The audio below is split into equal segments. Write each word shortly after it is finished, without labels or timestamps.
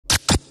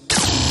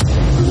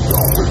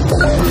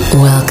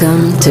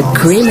Welcome to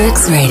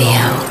Creamix Radio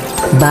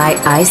by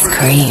Ice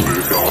Cream.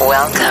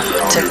 Welcome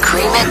to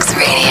Creamix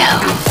Radio.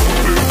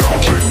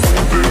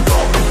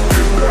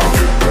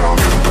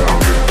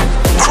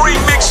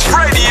 Creamix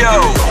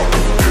Radio.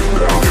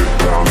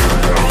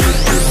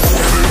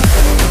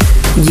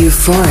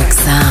 Euphoric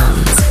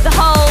sounds. The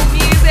whole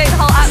music, the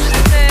whole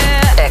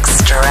atmosphere.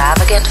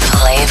 Extravagant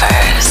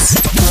flavors.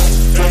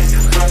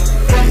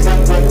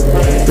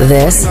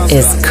 This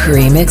is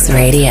Creamix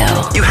Radio.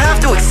 You have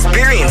to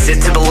experience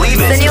it to believe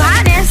it. The new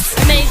hotness.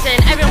 Amazing.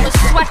 Everyone was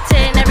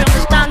sweating, everyone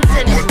was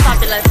dancing. It was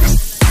fabulous.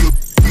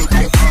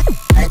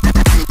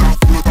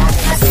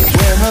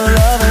 When the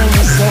loving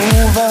is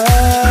over,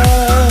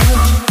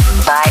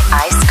 By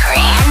Ice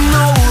Cream. I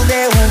know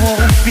there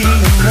won't be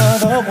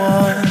another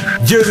one.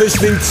 You're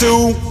listening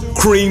to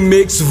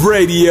Creamix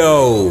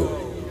Radio.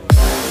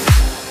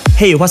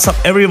 Hey, what's up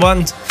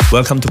everyone?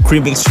 Welcome to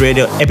Creamix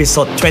Radio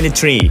episode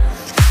 23.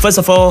 First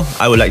of all,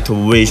 I would like to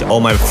wish all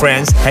my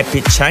friends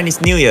Happy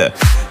Chinese New Year.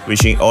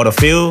 Wishing all of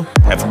you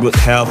have good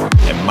health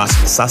and much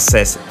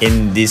success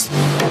in this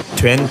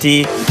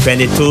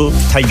 2022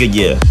 Tiger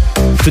Year.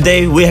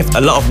 Today we have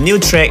a lot of new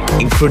tracks,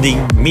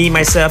 including Me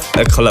Myself,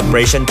 a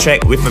collaboration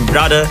track with my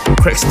brother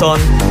Krexxton,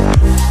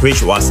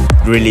 which was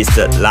released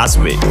last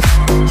week.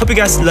 Hope you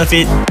guys love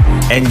it.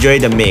 Enjoy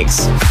the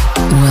mix.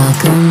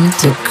 Welcome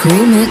to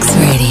Creamix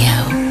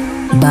Radio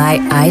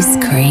by Ice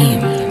Cream.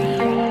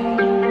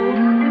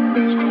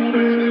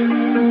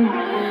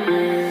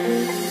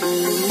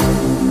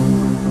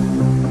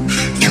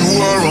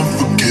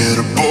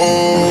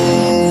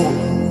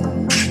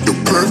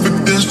 You're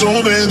perfect in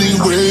so many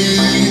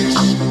ways.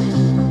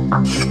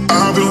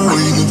 I've been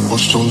waiting for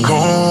so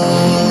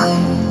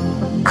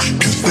long.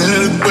 Can't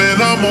stand it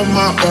when I'm on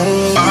my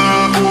own.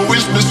 I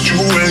always miss you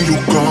when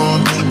you're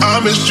gone. I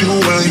miss you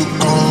when you're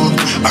gone.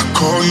 I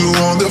call you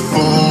on the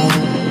phone,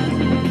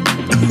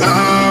 and I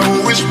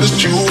always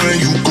miss you when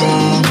you're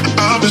gone.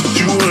 I miss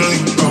you when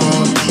you're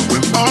gone.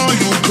 When are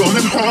you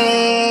coming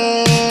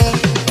home?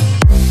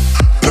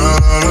 La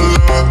la la.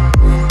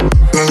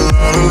 La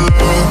la la la la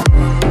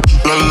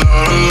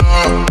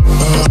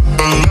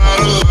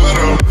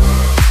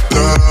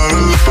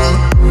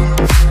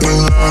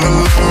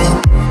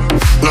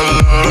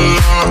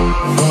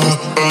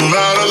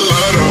la la la.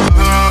 I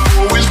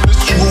always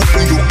miss you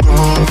when you're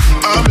gone.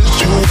 I miss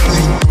you when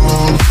you're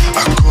gone. I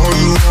call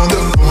you on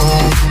the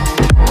phone,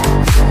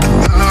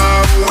 and I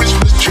always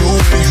miss you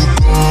when you're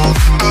gone.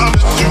 I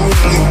miss you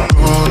when you're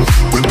gone.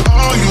 When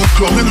are you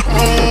coming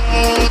home?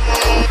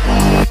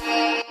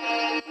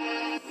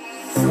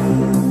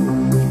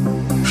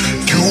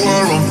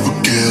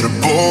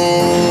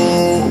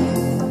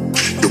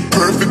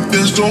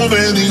 So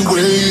many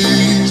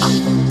ways.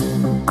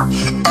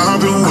 I've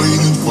been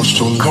waiting for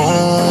so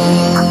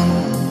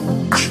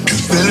long.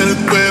 Can't stand it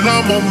when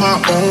I'm on my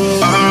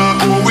own. I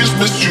always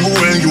miss you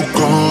when you're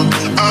gone.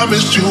 I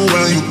miss you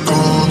when you're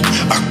gone.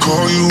 I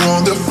call you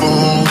on the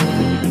phone,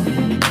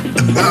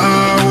 and I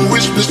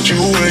always miss you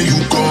when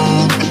you're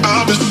gone.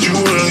 I miss you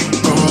when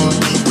you're gone.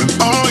 When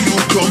are you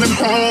coming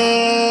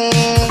home?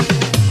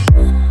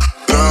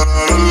 La la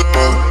la la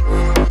la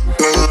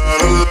la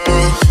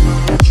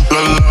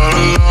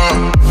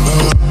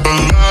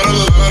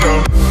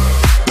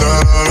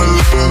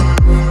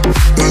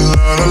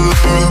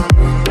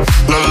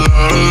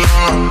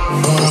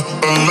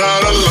la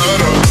la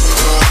la.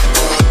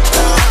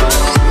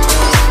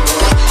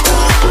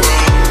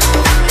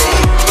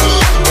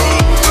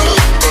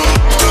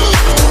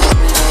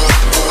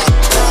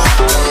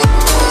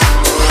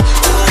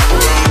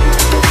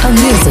 A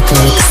musical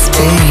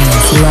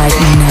experience like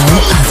no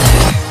other.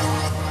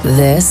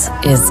 This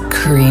is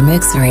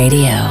Creamix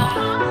Radio.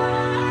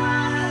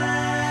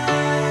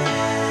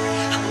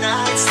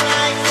 Nights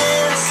like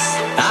this,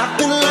 I've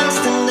been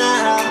lost and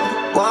out,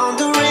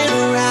 wandering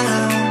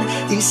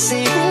around these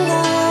single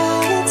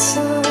lights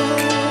on.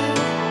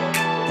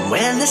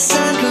 When the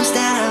sun goes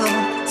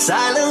down,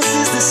 silence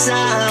is the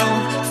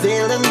sound,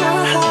 filling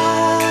my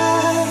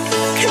heart.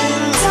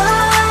 And I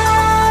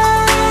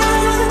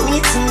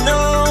need to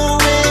know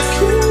if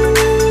you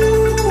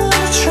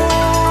wanna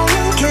try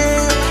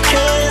again,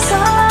 'cause I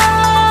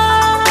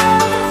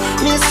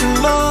miss you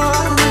more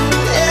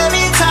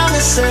every time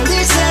the sun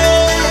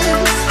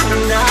descends.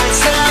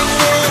 Nights like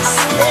this,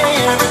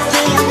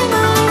 everything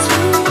reminds me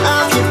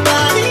of your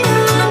body,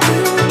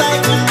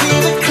 like when we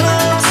were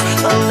close.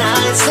 On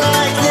nights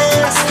like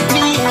this,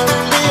 me and a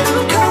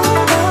little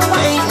cold,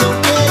 ain't no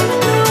getting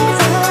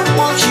over.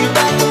 Want you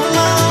back the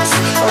most.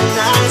 On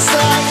nights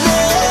like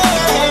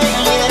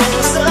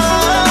this, oh,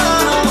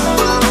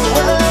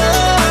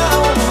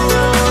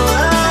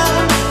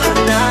 on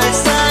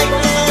nights like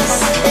this,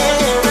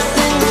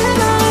 everything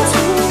reminds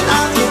me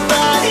of your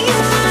body,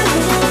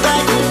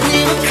 like when we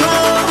were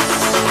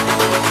close.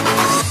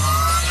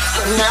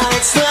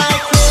 Nights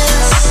like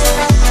this,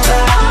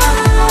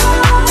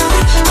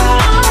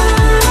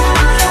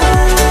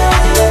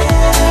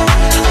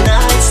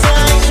 nights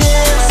like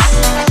this,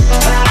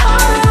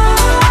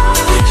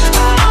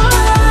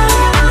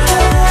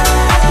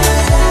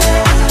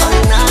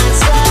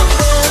 nights like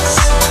this.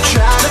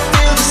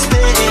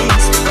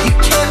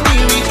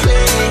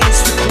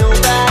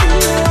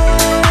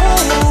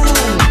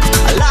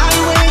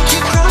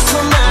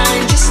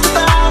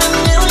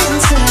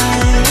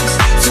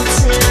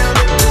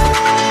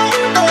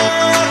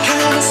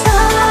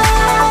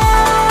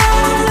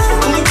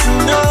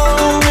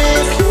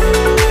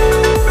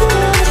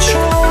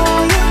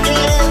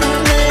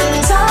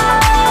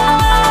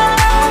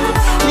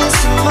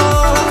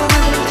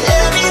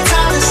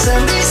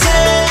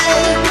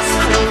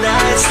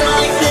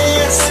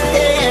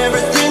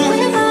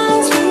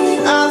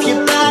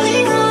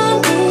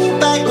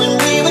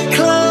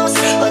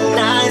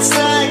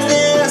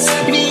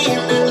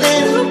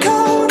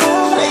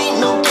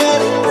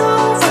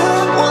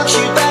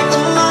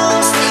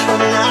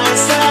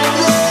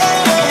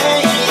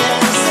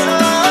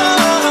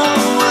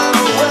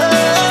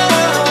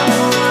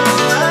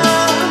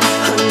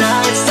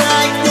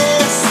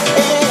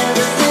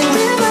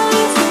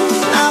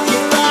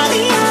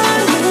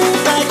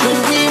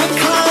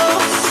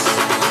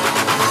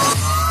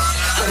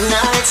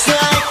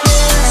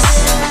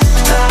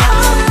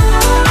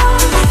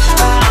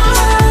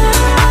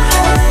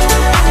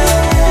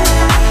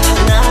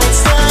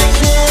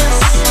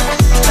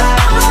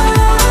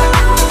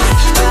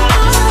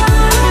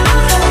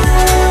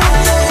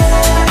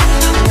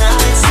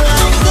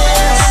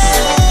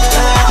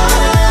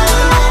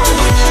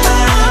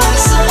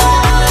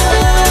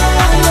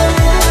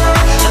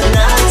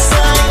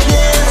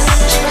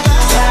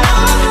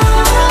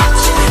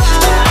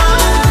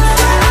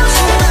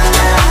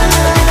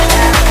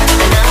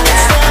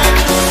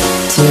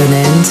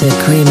 to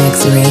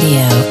Creamix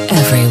Radio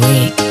every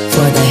week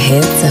for the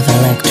hits of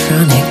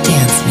electronic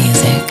dance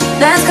music.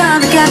 Let's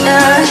come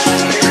together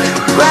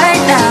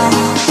right now.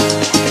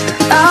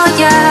 Oh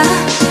yeah,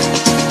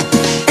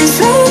 in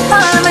sweet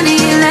harmony.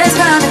 Let's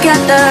come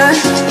together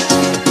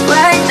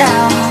right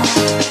now.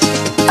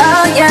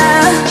 Oh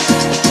yeah,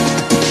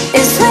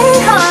 in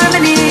sweet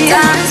harmony.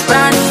 Time is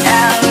running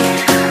out.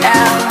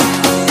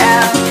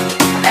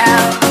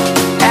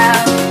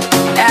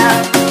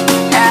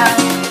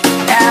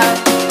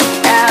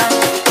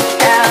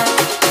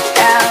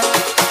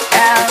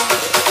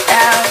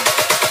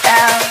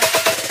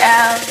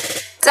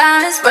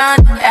 Time is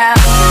running out.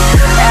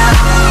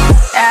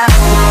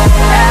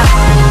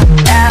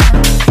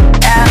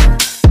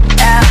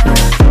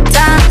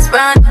 Time is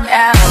running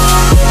out.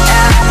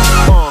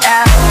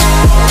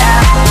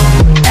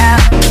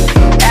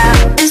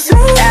 In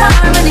sweet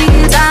harmony,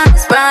 time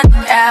is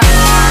running out.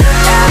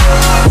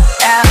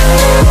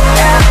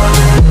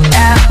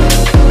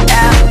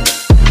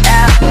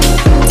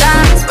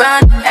 Time is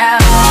running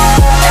out.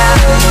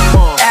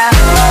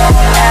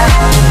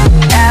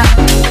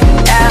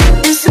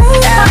 In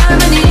sweet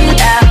harmony.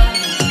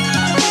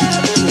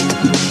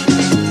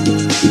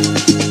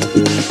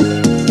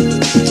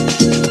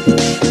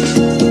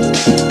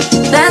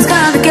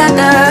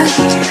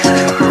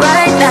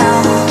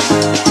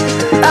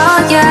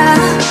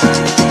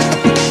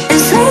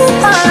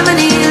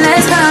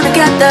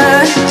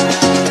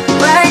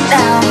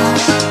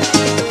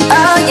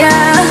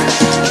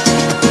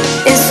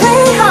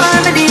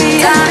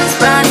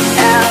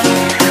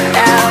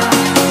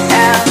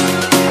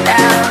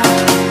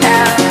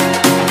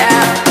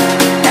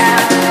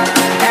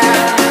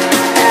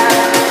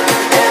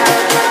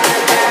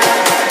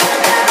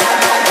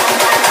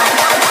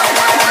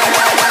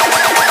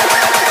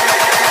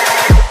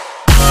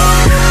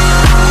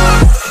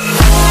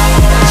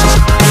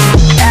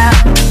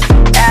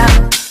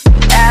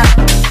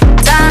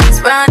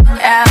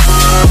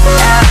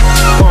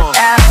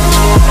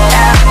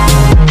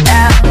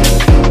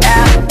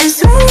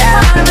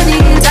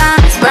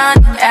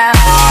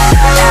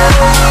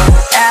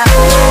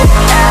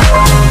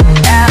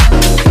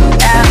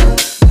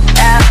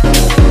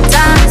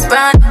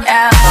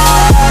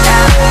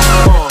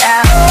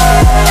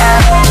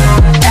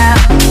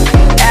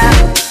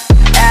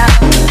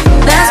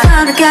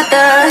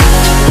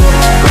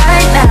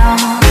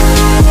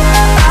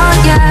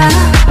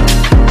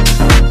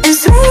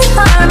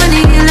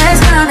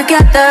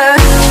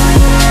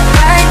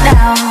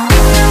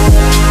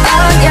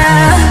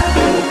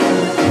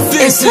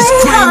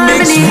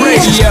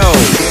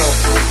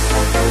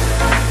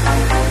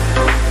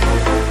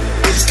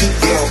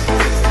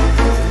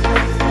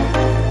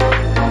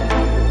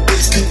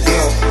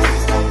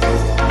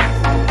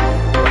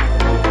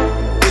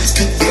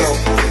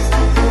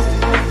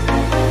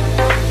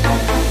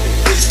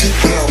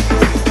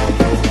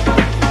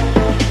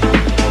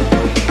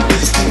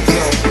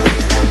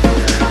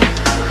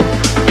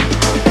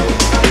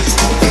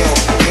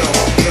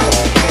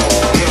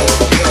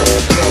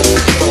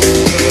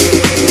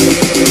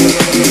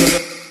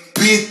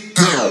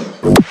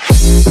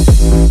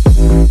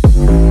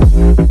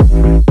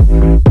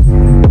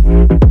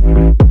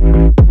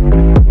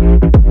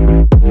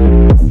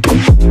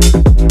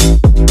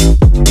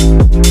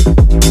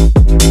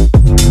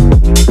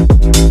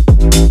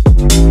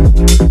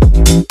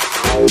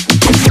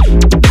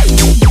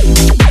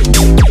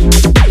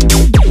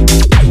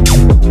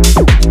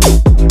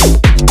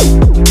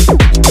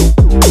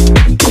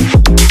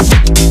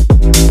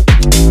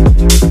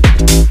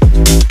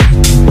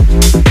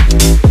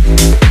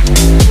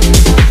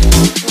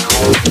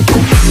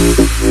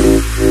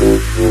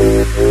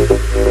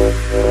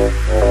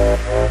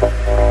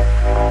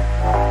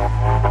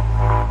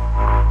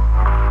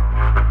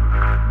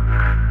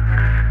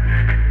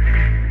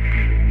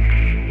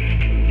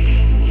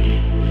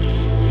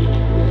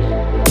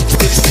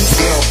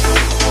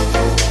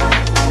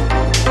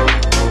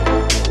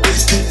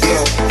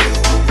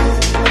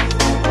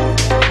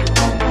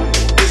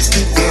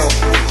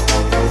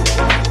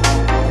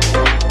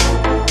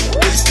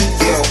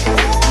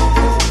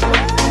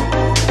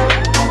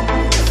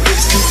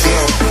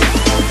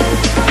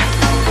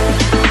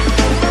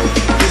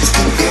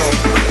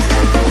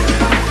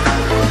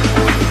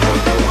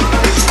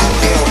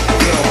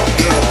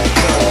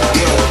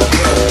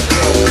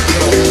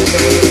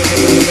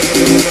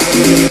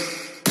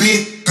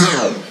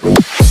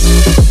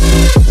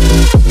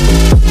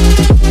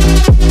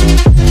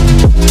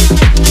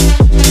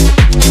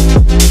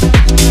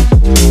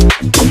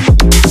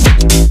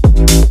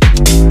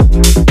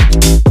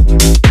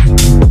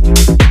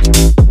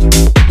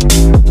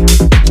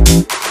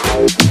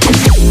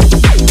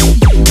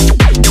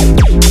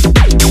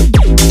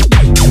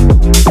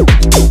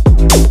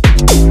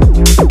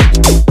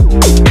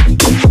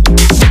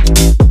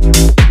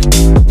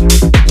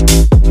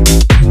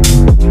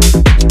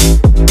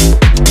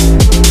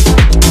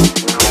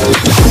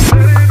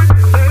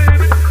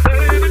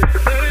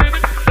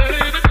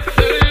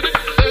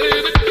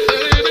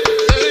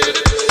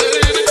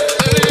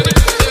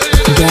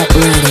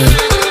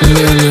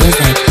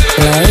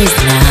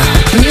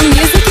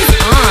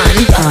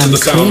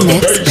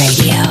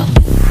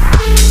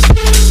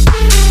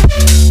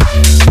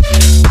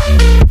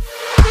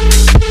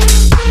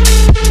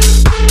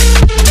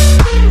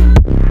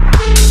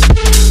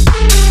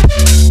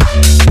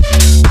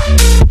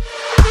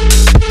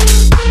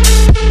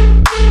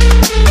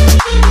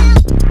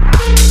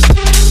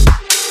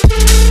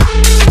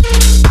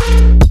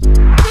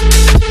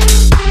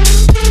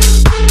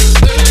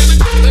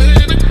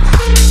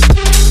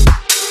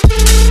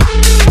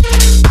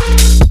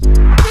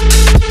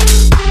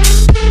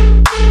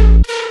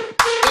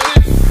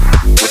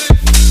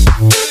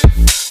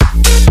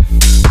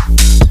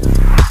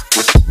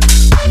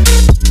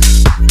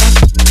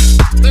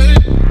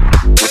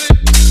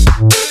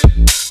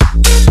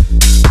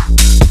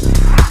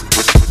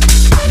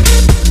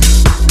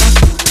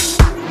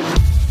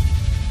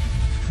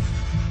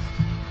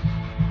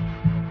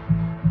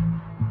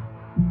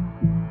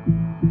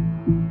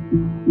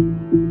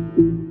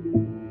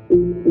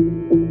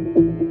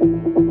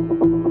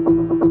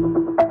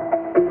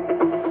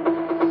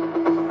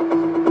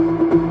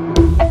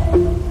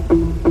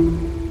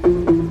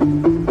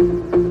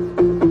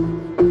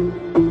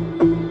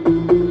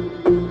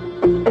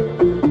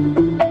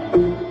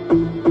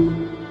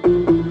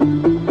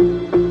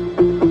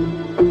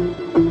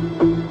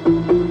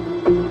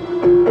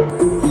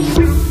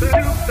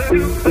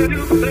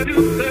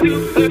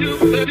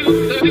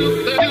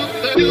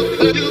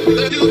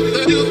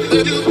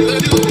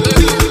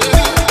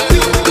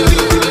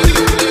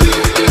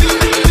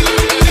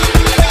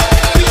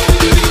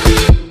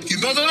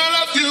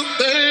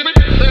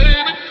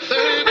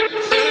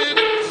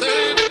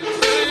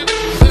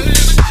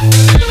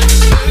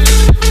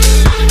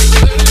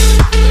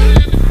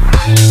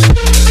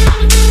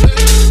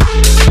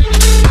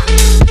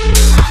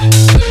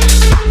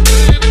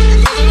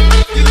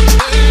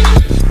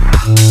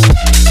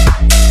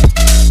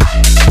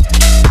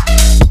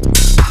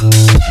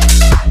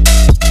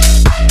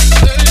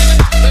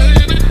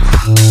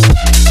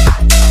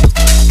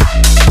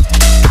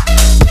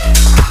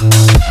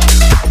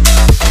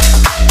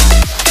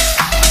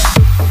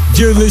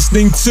 You're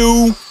listening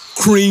to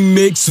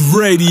Creamix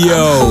Radio.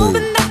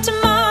 Hoping that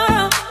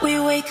tomorrow we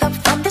wake up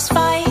from this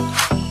fight.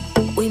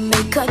 We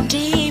make our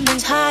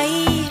demons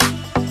hide.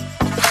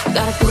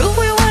 Gotta prove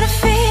we wanna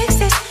fix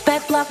this.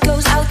 Bad block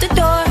goes out the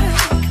door.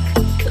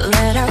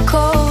 Let our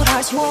cold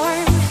hearts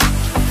warm.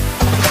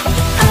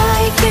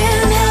 I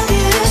can help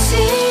you to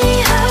see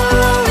how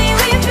lonely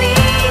we be.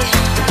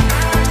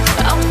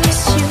 I'll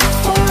miss you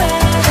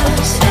forever.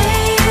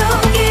 Say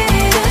you'll give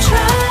it a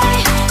try.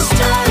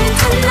 Starting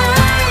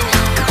tonight,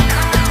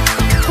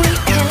 we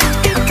can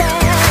be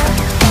better.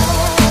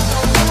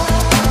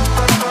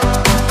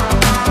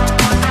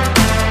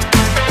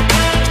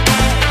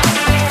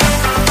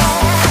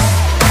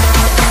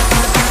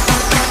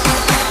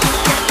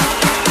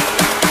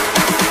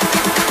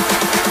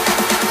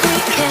 We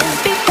can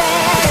be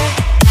better.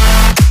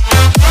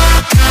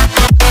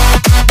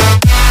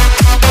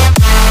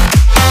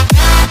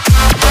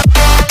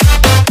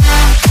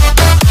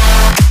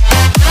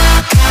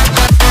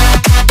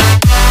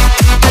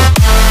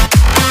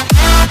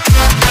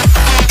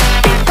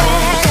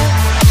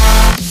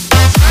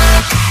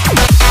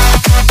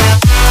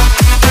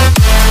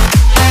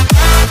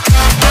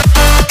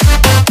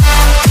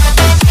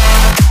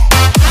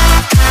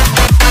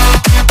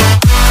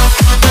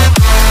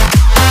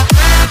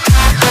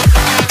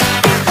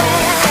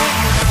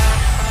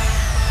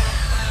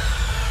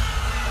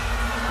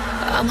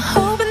 I'm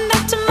hoping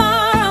that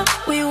tomorrow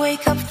we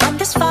wake up from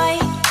this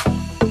fight.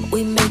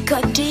 We make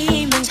our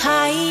demons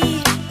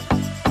hide.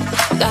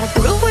 Gotta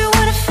prove we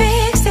wanna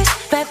fix this.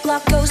 Bad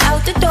block goes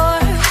out the door.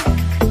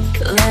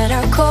 Let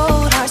our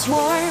cold hearts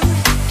warm.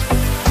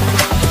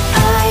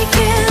 I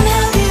can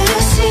help you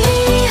to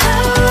see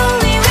how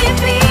lonely we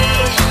be.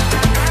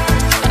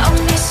 I'll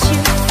miss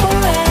you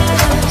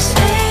forever.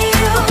 Say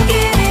you'll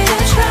give it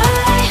a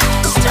try.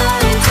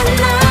 Starting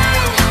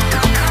tonight,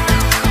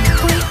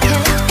 we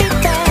can be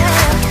better.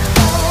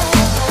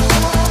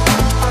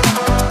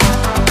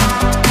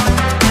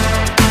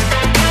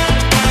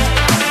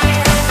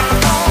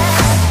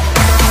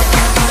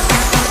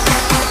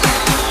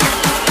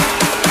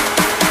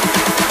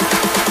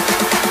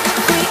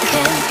 We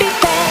can be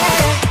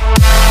better.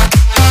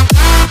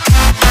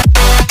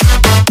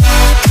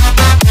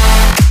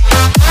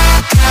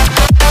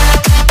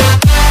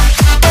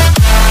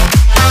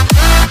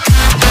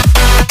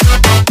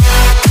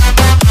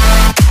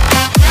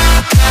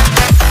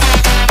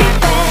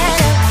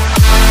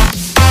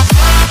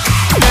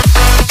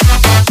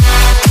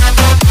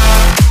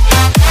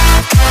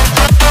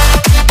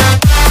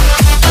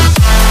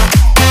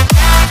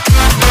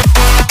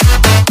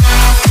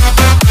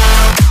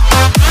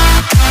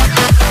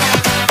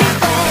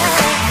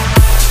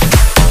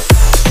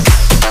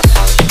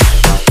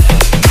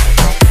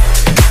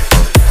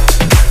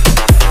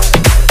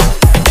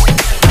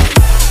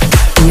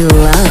 You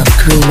love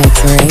Creamix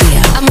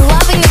Radio. I'm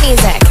loving the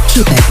music.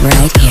 Keep it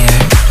right here.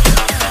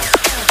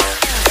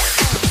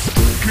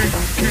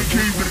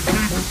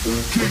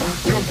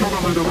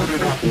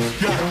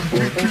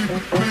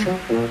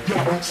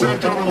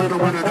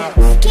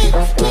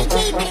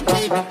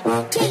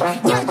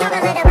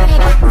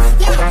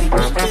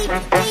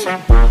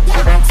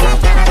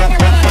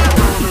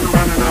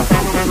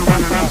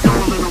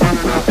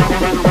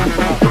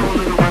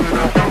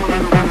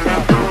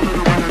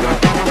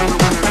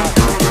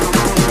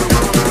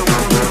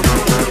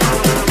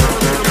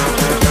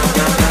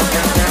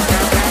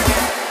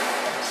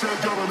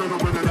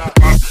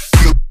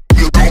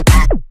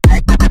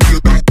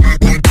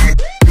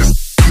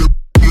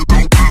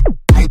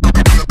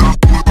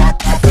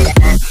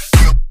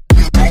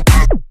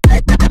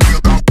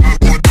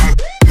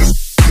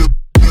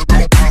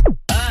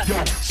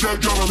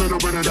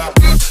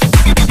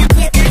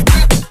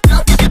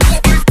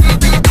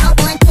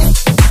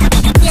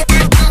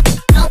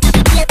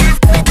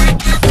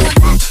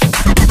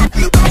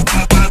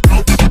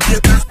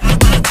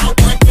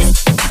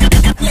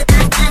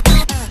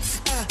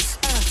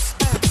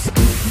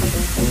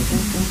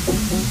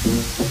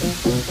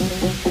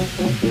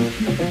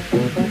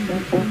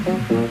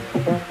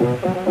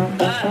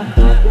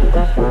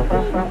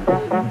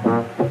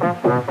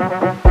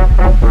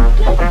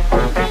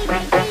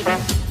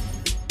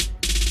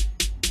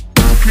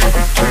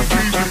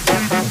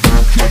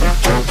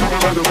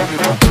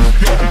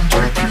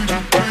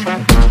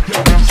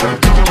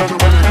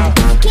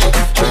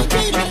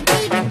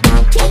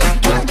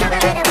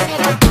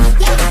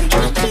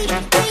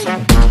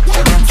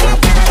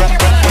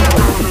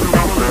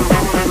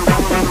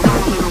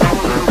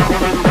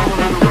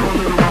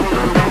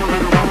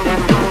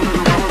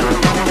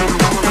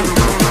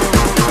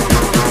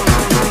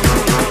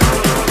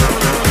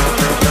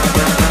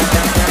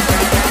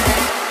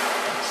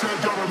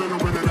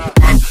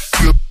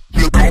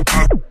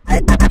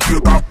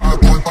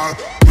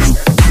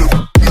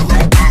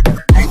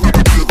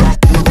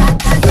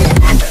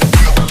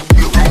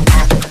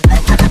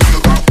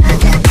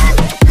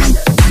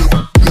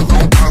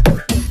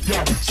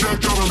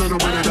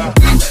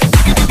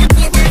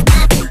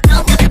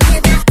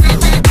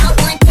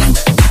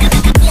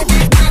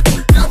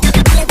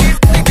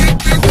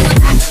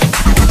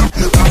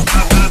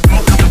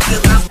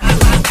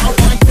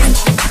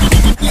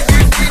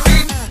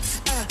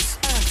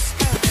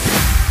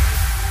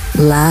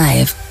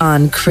 live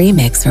on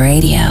Creamix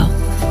Radio.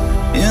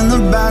 In the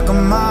back of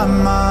my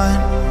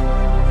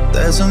mind,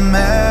 there's a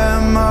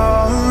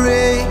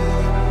memory.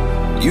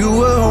 You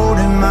were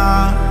holding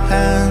my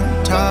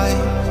hand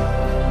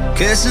tight,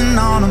 kissing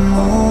on a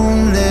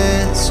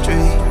moonlit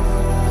street.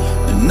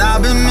 And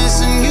I've been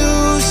missing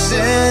you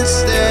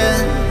since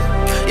then.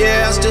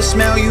 Yeah, I still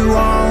smell you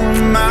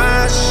on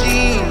my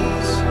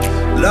sheets.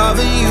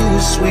 Loving you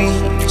is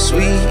sweet,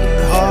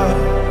 sweetheart.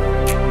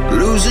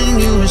 Losing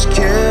you is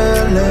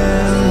killing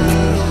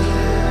me.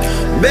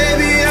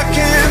 Baby, I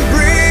can't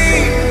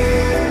breathe.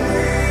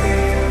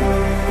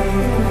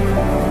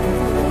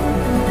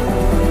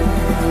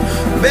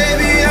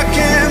 Baby, I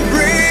can't breathe.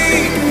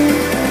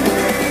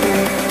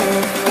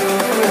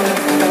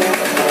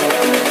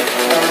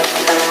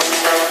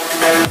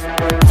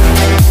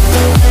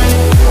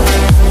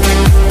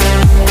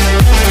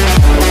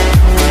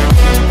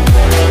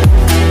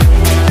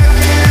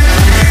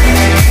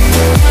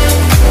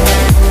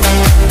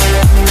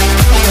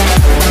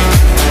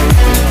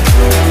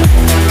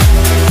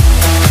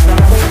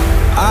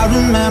 I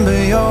remember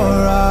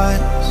your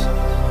eyes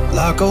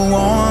like a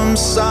warm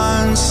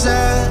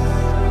sunset,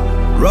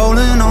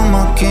 rolling on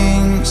my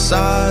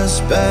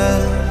king-size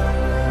bed.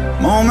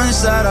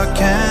 Moments that I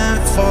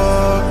can't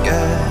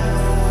forget.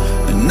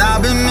 And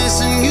I've been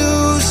missing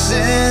you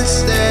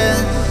since then.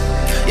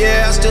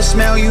 Yeah, I still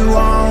smell you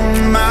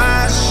on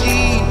my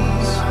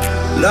sheets.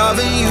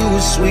 Loving you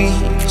is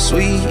sweet,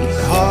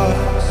 sweetheart.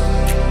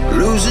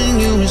 Losing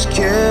you is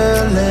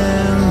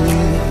killing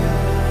me.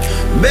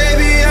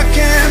 Baby, I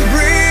can't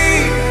breathe.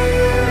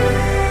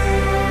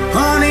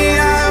 Honey,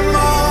 I'm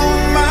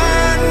on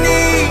my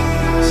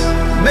knees.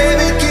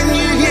 Baby, can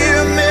you hear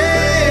me?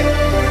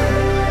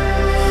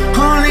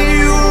 Honey,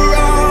 you're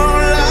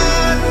all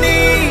I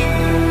need.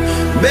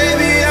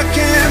 Baby, I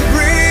can't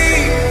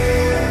breathe.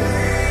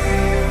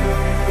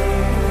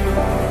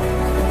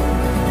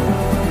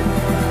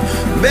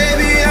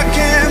 Baby, I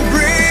can't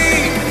breathe.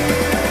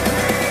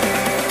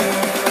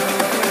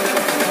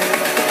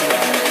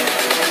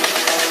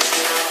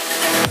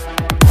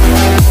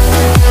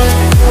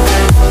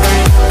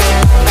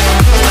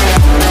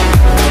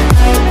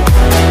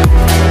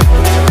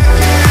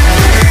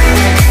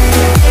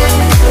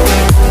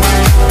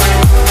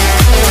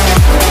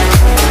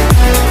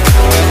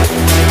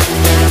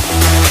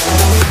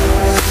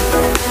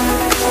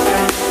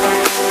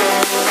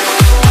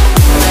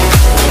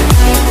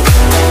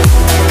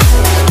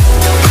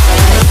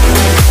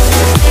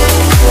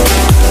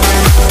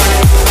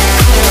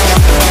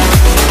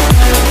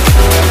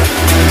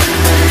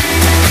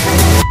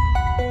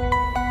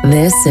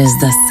 This is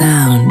the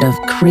sound of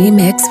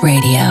Creamix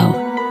Radio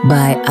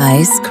by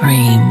Ice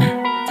Cream.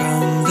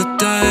 From the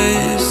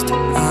dust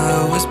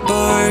I was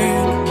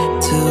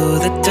born, to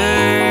the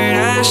dirt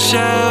I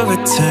shall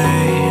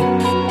return.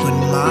 When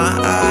my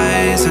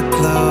eyes are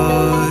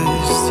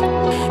closed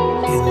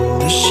in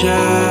the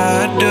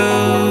shadows,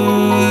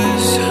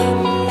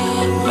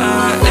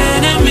 my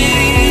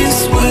enemies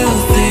will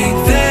think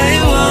they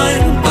won,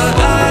 but I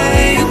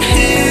am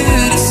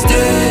here to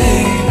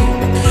stay.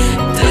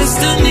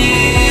 Destiny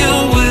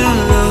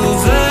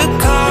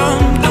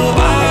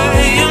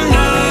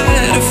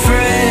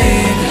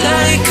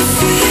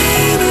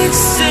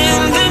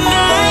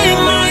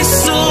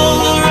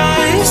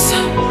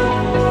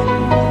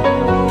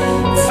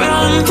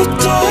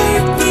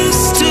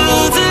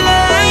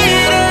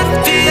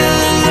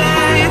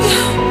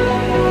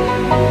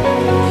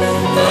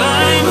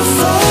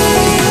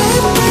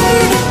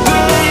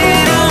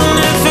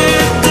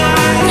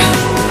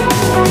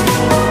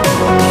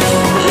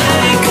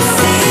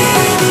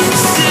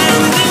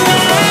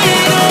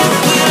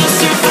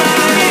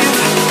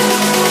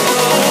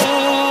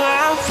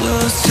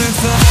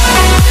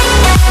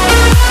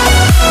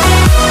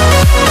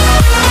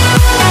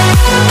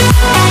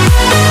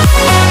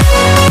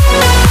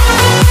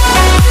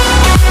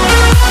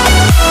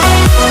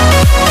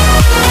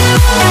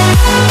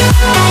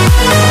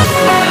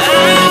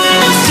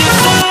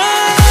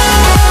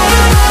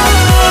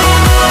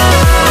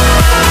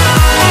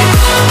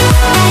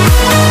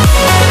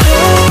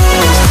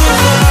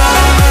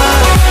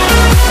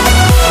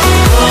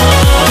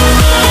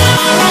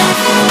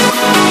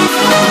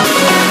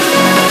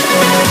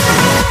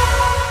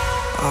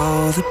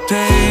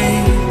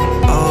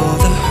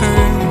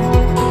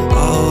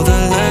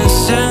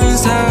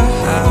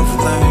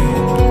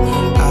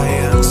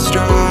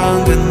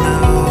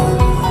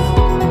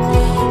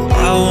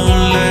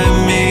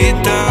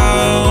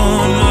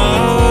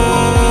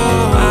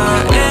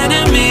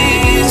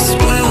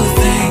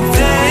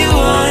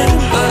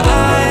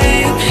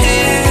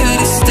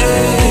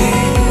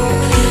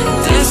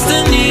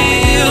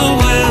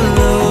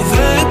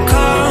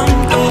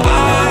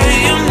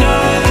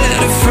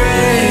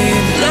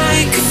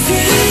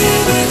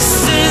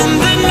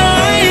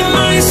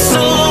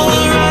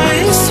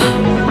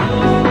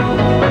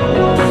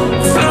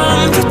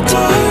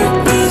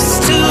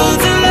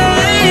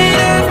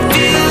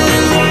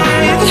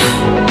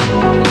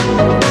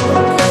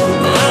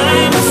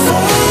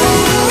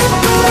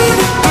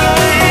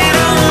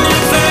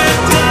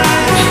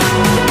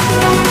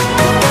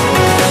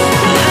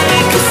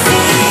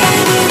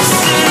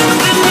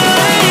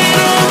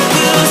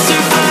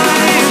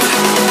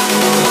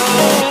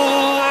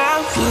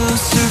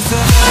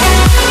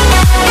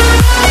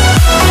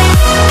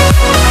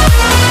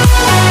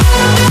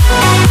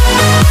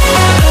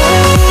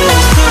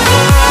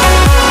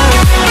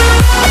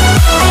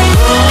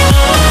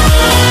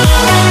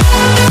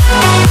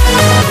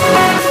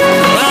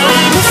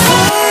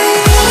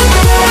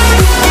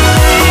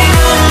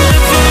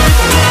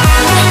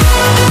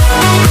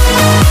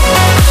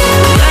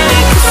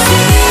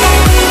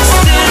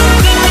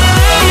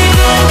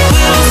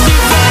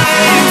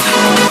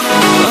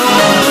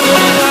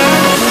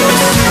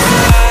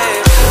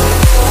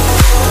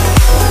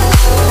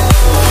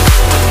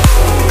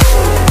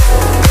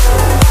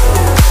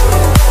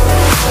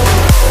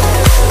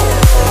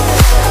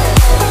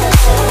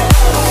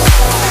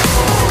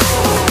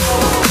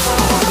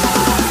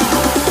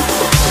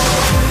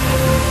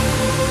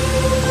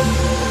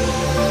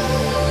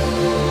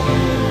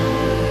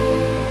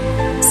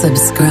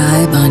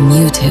Subscribe on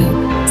YouTube,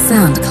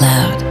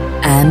 SoundCloud,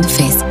 and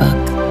Facebook.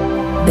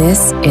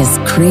 This is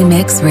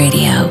Creamix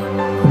Radio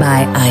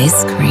by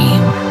Ice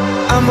Cream.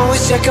 I'm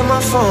always checking my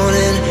phone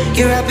and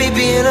you're happy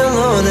being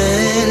alone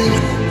and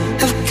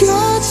I've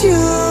got you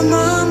on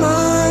my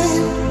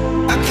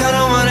mind. I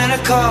kinda wanted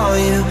to call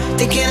you,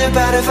 thinking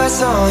about if I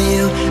saw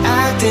you,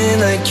 acting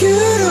like you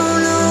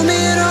don't know me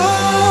at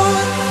all.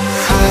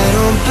 I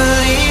don't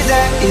believe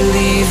that you're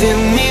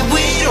leaving me,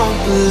 we don't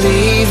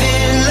believe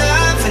in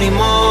love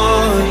anymore.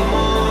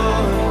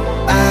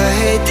 I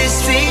hate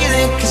this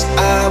feeling cause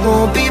I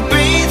won't be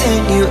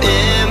breathing you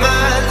in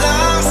my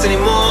lungs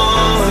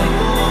anymore.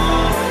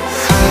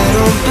 I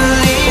don't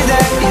believe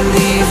that you're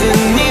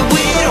leaving me,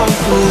 we don't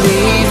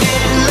believe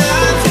in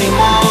love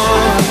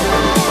anymore.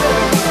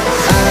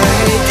 I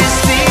hate this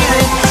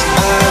feeling cause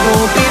I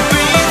won't be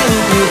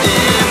breathing you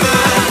in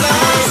my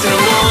lungs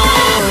anymore.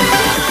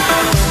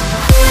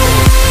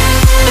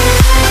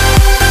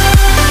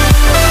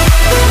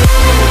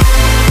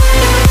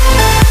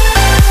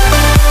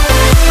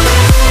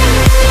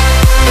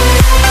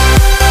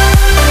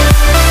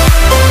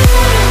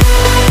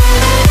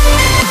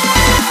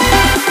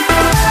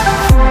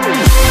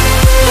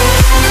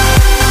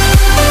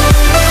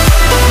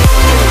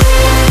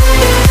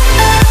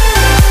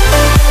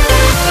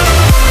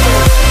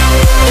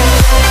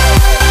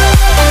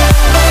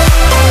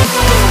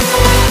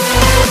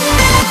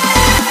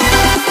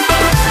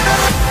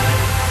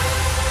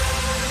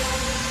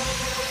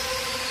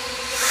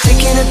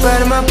 Out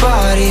of my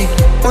body,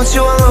 want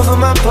you all over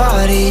my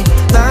body.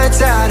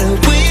 Lights out and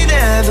we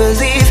never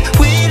leave,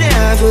 we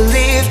never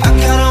leave. I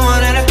kinda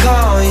wanted to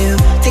call you,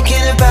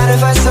 thinking about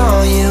if I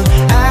saw you,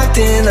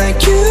 acting like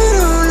you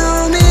don't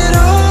know me at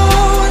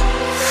all.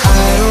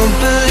 I don't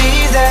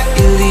believe that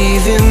you're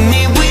leaving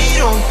me, we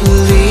don't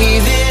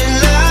believe in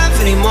love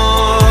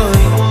anymore.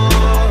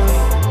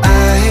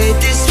 I hate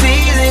this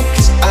feeling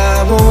cause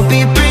I won't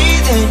be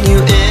breathing you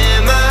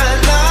in my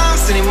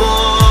lungs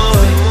anymore.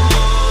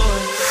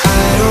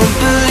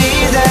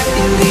 Believe that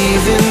you're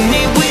leaving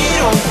me, we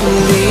don't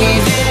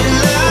believe in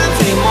love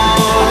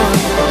anymore.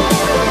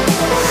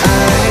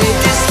 I hate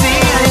this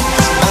feeling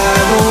cause I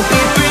won't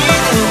be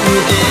breathing you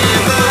in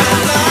my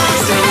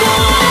lungs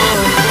anymore.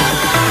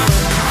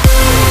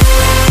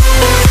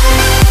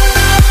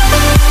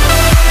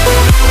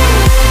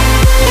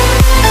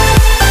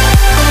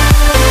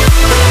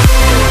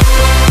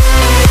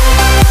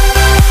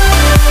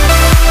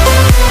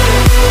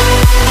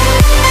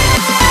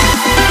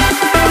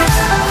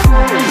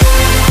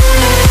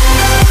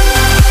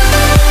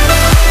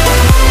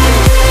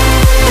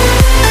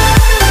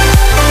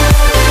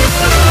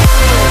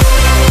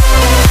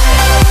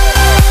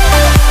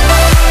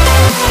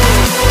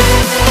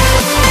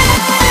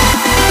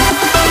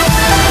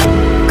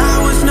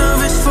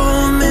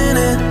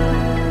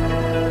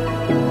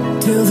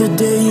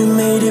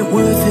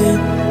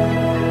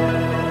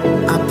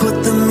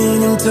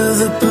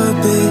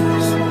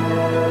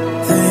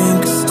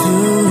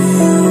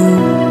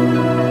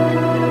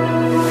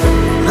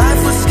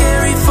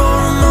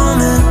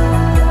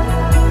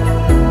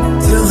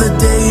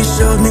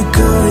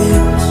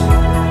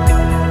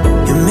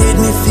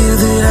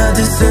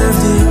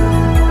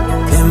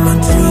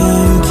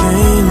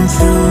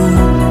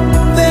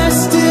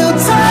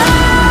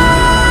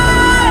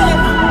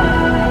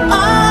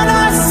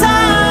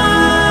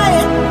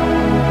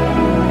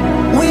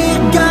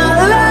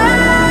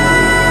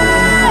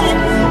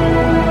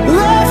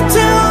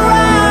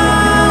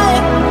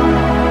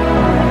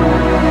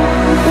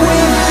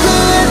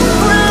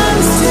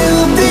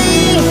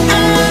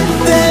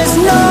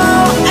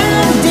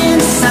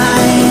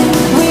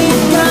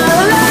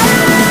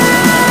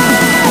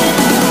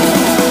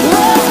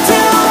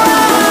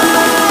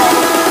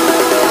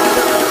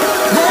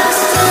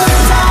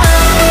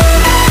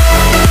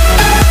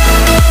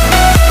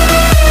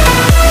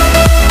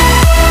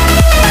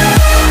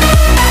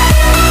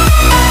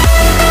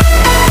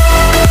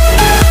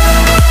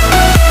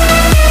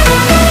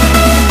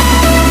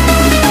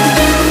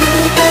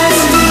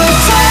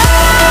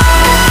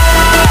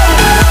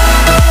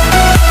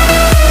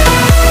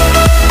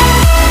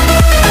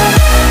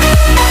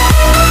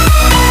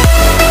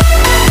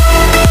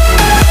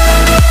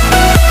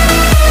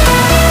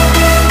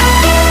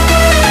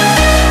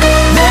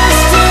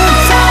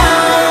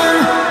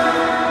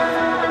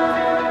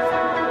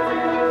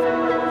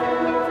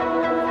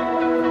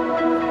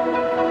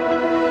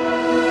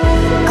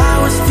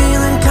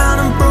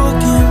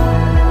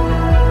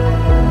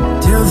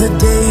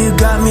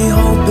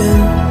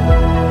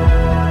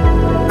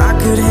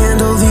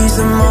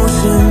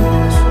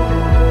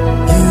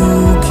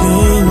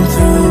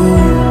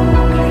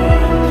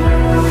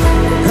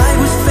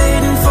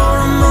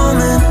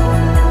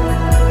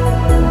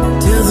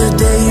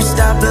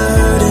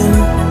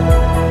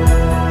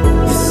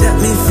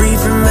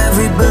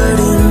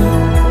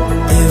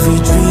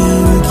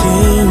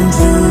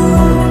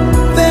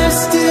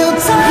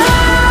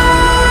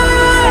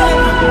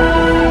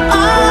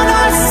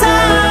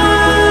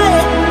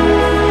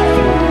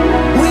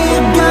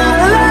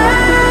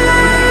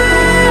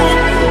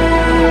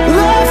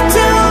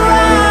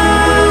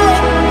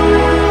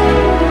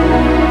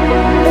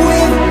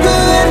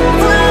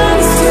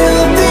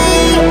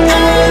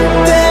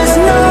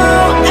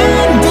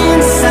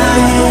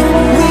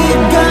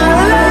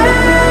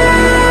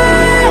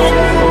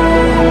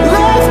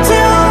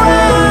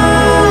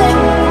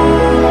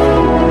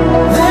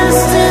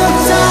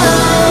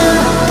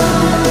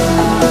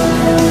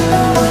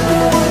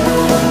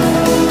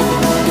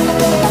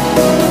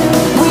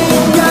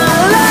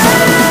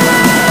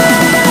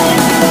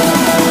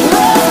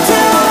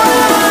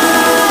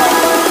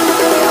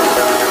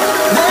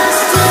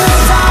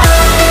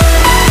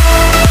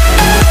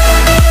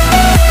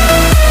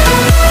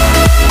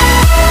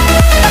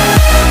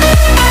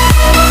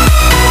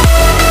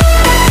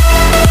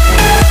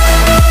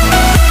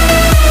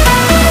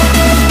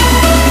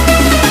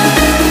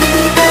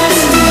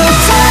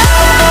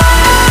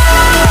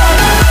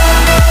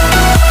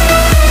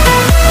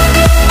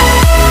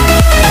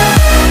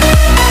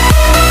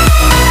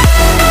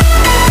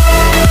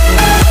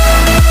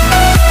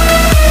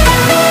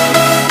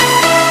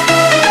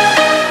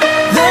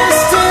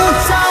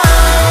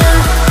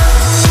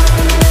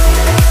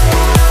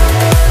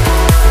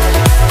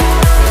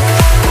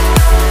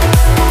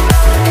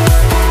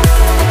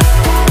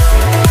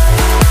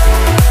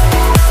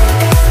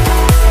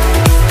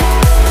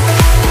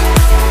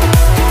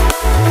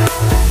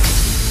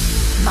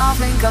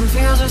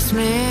 confuses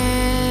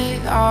me.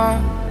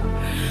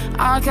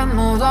 I can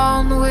move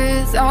on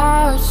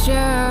without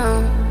you.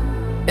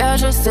 You're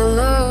just a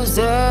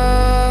loser.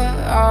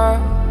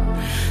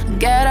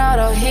 Get out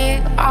of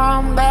here,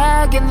 I'm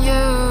begging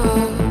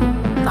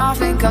you.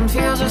 Nothing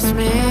confuses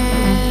me.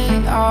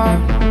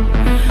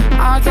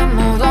 I can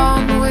move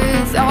on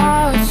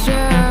without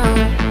you.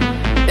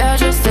 You're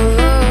just a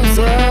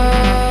loser.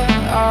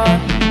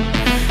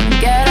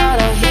 Get out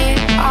of here,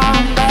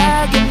 I'm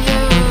begging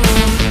you.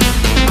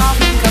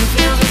 Nothing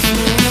confuses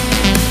me.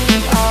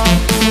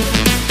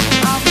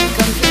 Nothing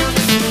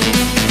confuses me.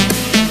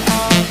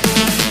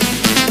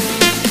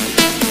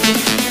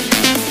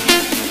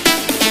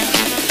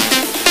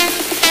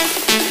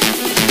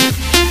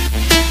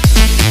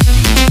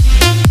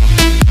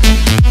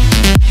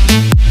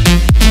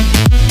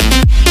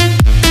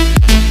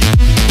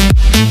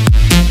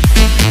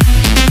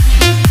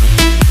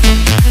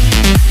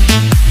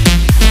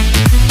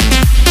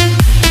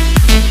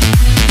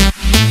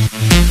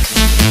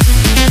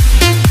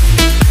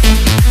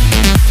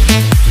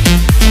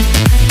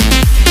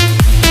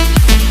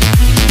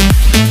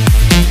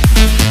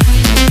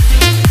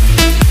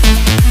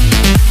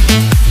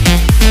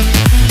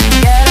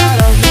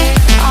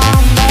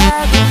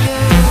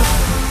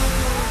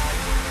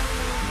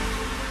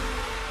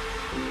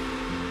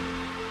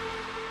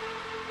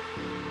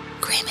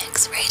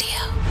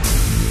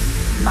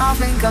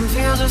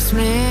 Confuses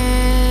me.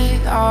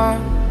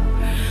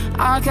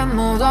 I can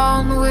move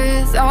on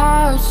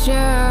without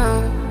you.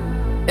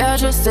 You're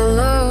just a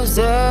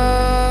loser.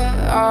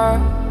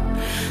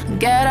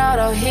 Get out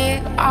of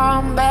here,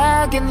 I'm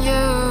begging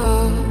you.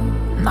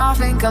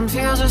 Nothing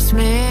confuses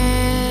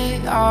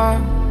me.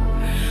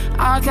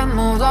 I can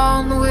move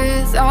on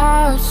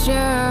without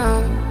you.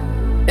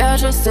 You're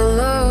just a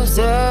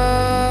loser.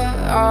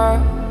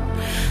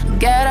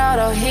 Get out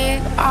of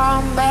here,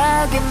 I'm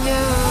begging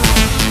you.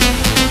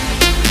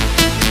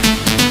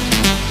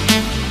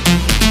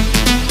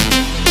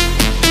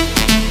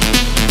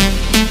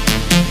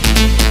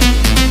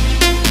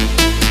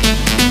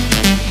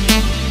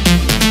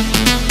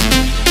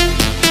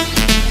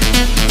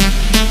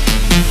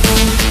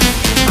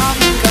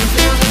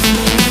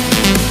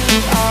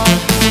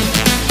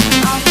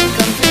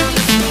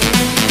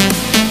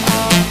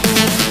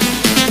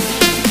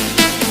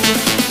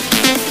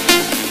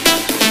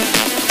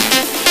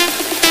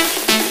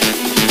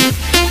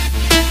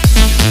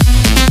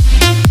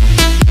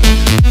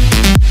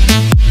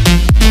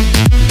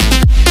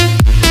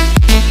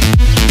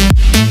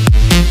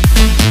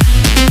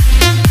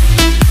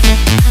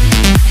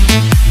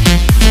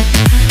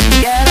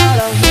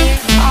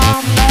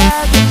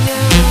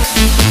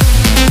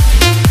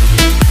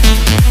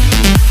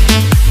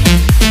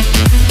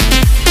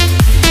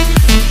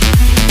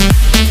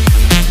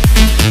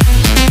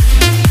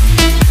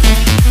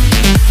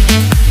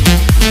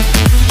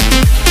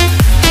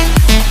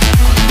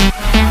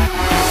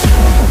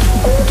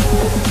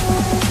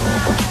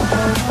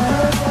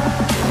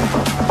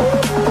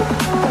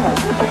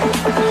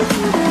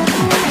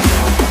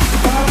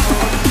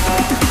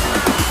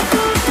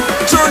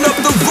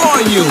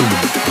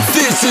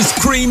 This is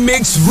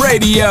Creamix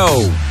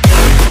Radio.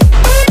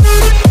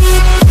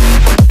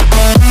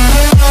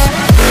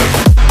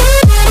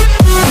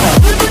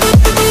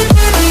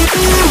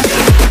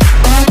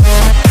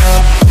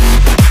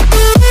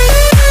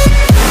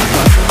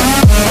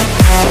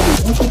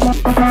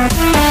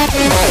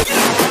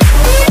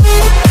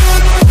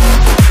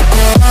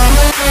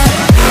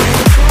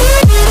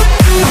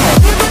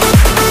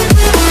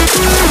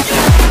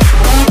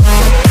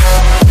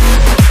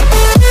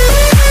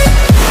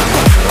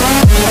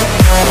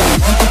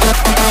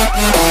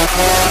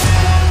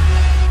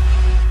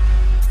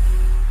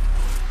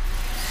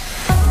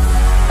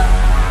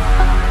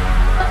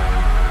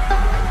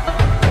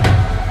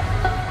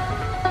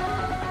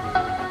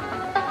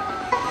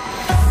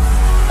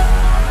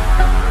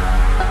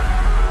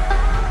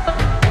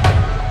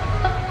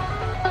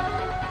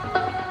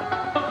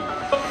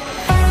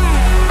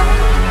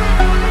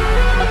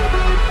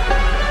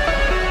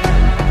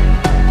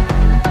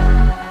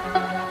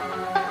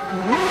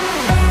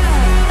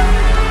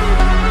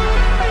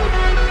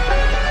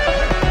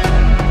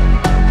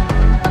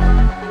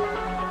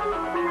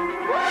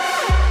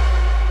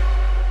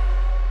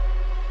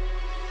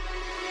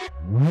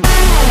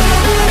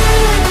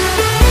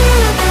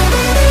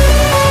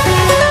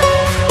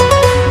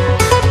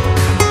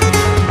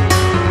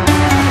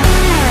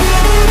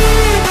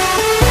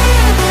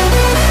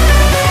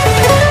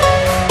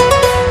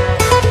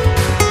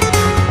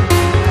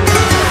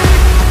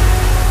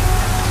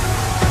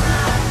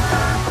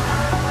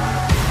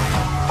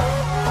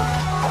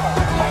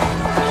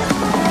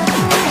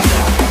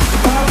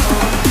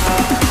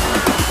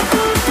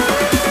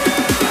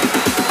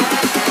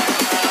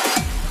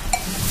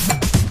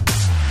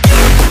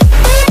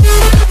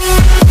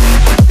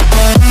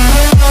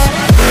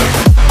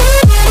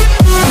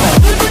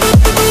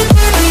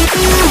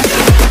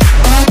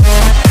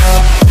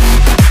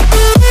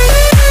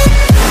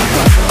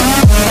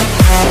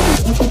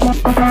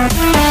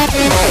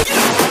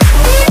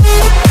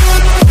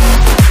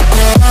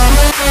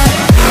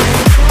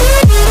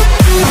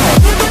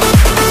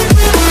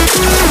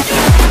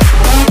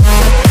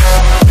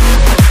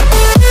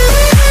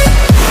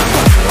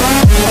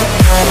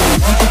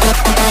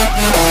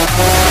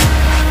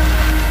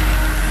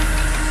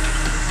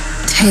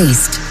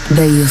 Taste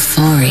the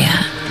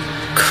euphoria.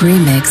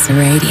 Creamix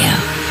Radio.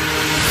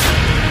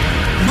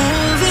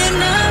 Moving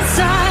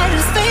outside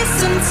of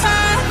space and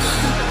time.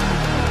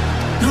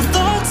 No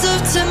thoughts of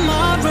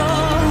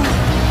tomorrow.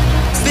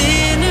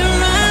 Spinning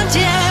around,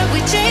 yeah, we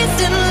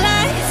chasing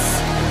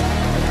lights.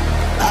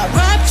 Our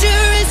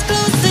rapture is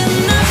close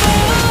enough.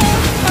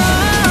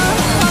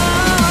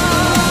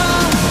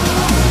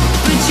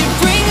 But you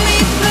bring me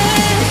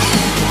back,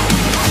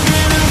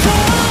 and I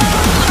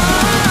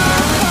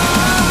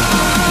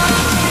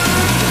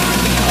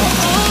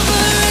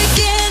over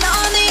again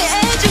on the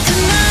edge of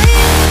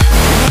tonight.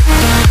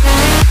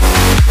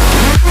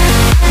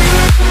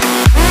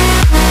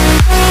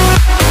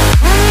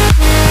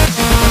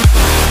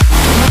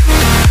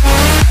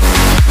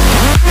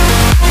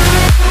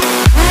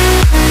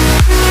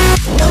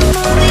 I'm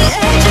on the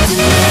edge of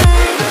tonight.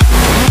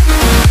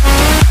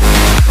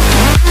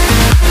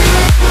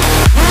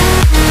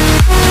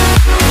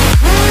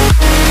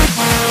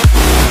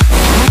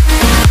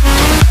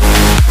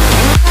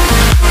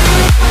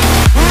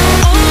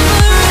 Over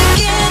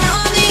again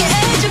on the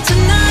edge of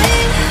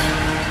tonight.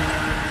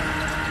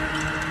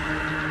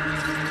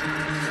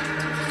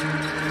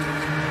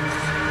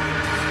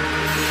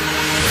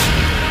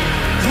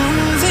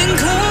 Moving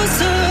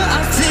closer,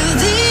 I feel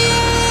the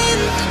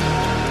end.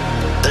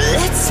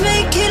 Let's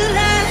make it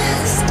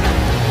last.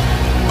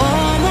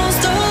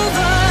 Almost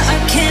over, I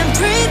can't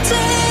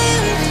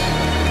pretend.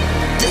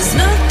 There's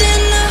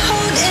nothing to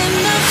hold in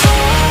the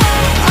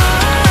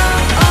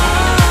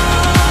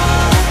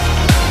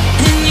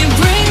and you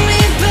bring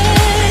me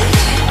back.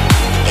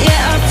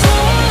 Yeah, I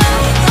fall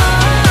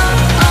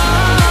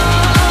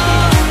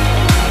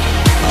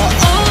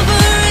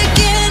over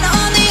again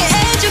on the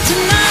edge of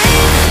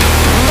tonight.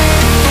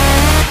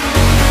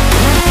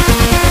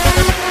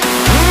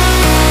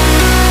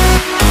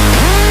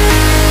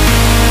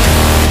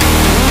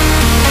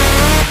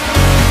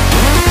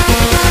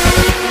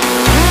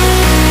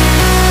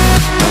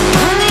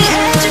 On the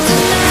edge of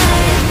tonight.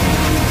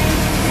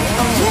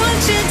 I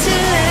want you to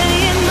lay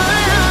in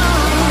my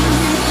arms.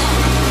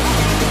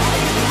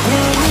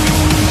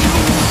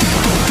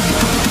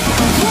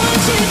 I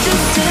want you to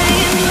stay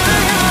in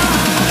my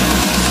arms.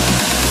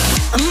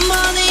 I'm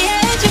on the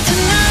edge of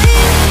tonight.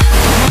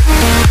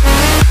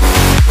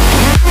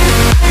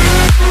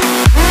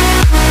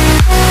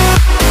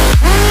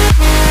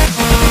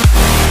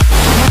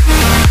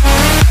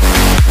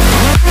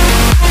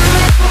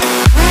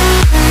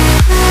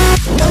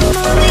 I'm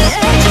on the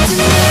edge of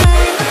tonight.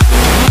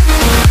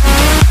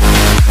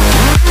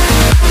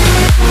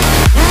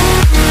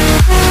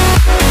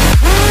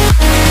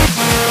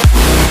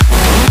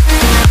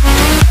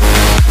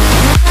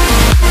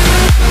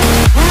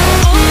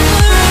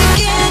 Over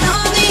again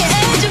on the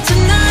edge of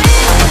tonight.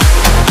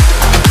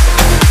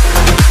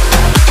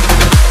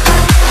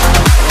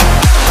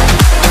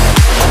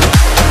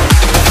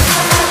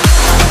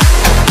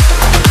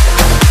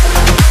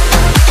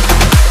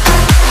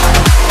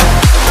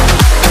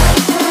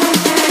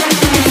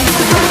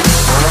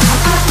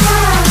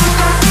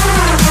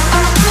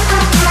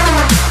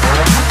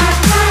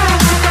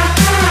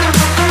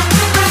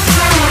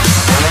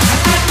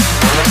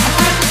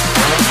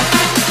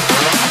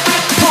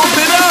 Pump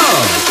it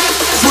up!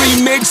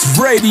 Creamix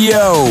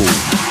Radio.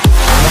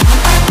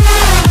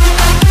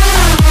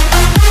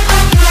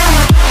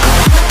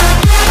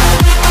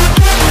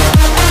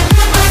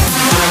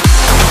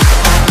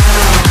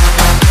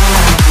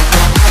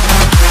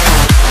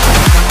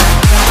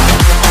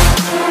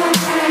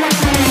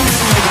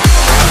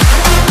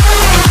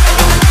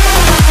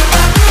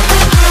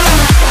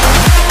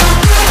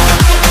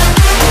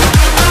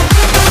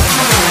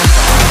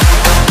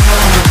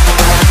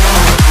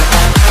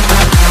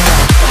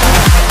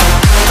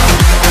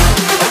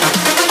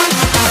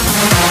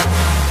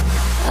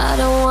 I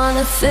don't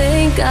wanna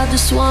think, I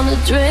just wanna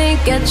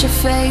drink. Get your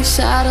face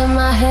out of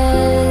my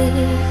head.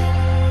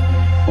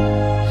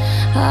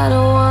 I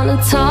don't wanna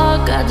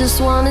talk, I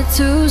just wanted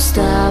to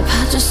stop.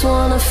 I just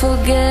wanna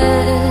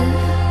forget.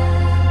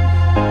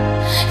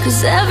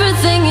 Cause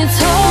everything you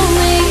told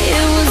me,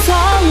 it was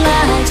all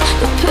lies.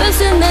 The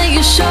person that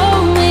you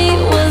showed me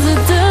was a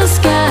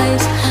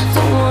disguise.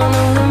 Don't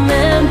wanna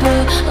remember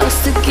us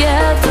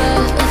together,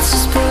 let's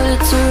just put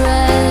it to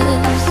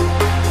rest.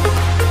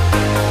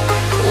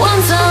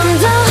 Once I'm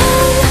done,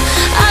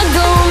 I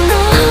go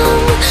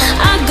numb,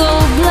 I go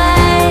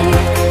blank.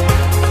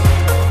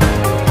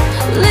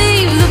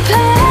 Leave the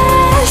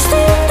past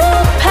in the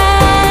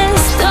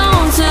past,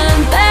 don't turn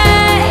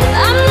back.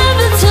 I'm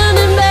never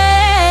turning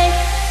back.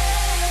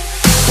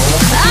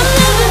 I'm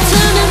never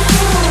turning,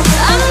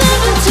 I'm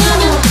never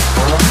turning,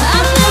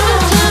 I'm never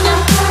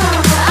turning,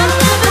 I'm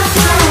never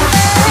turning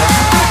back.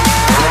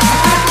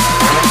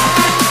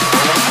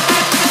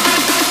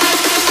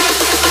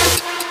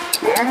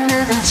 I'm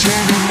never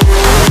turning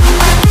back.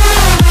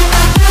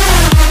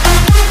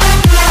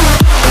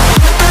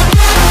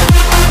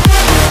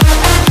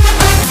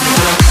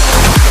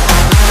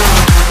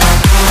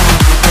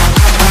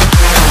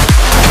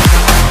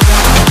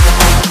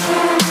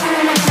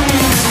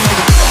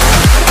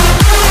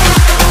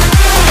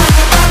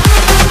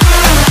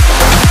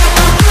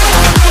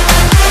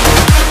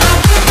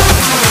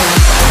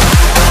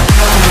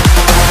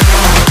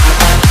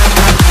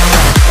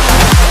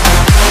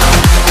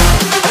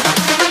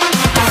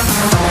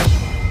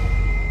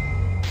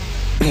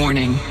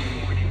 Warning.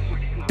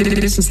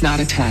 This is not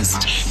a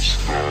test.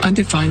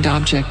 Undefined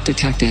object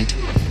detected.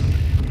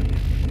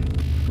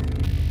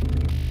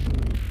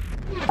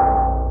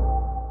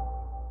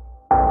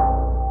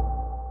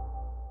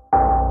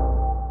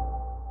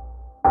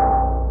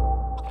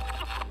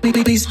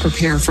 Please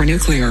prepare for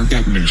nuclear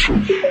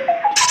detonation.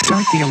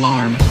 Start the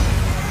alarm.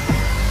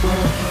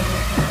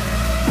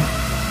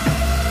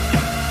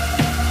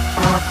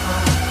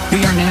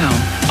 We are now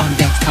on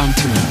DEFCON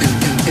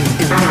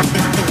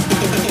 2.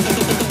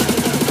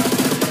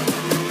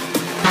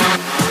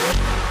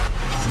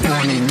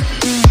 Warning.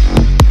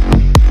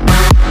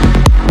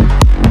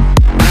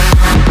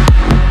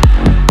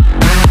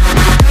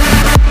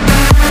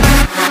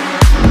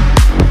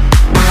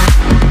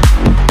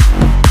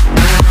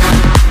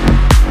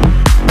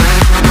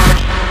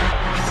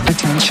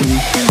 Attention.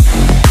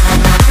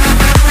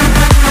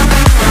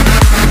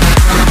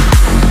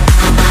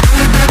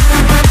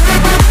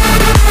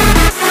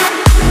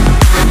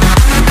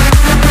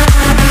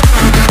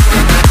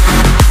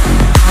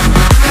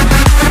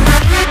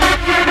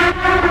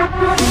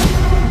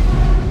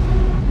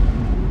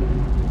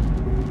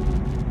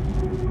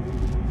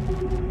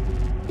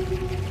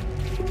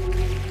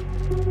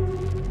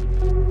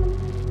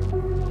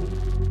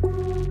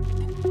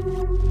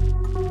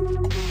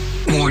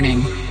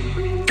 Warning.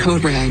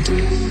 Code red.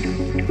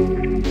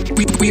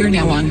 We are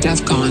now on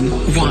DEFCON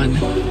 1.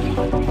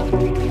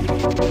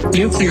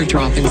 Nuclear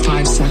drop in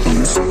 5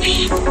 seconds.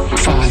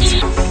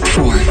 5,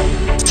 4,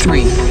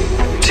 3,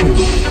 2,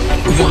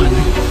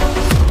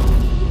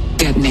 1.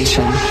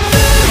 Detonation.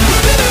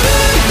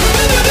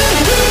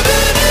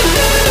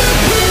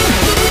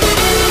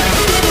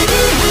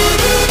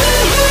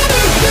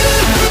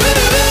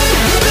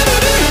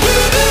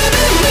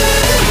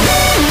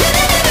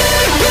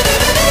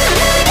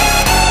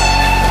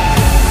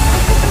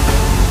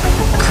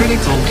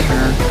 Critical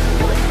error.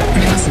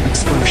 Massive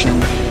explosion.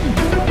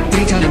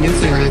 They got a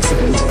nuclear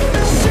accident.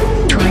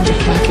 Trying to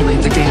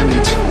calculate the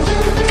damage.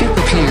 Get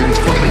prepared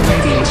for high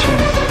radiation.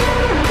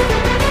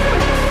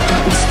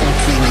 Button stop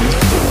filling.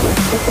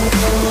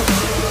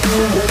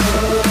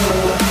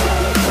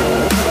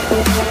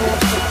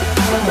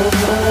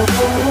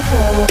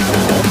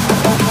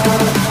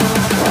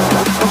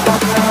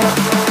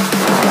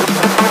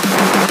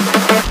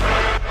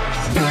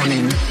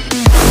 Warning.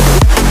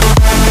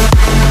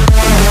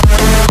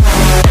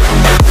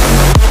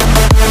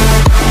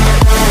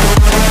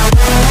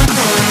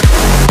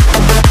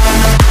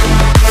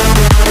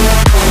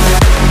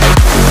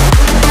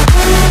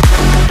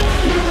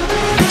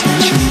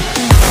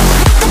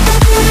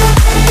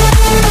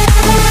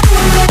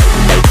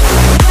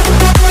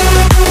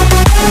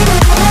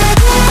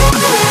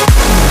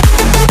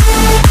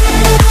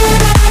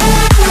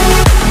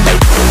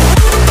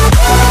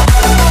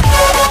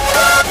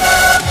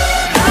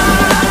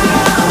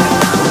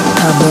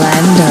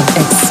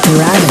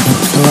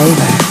 Extravagant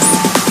flavors.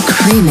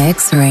 Creamix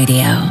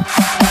Radio.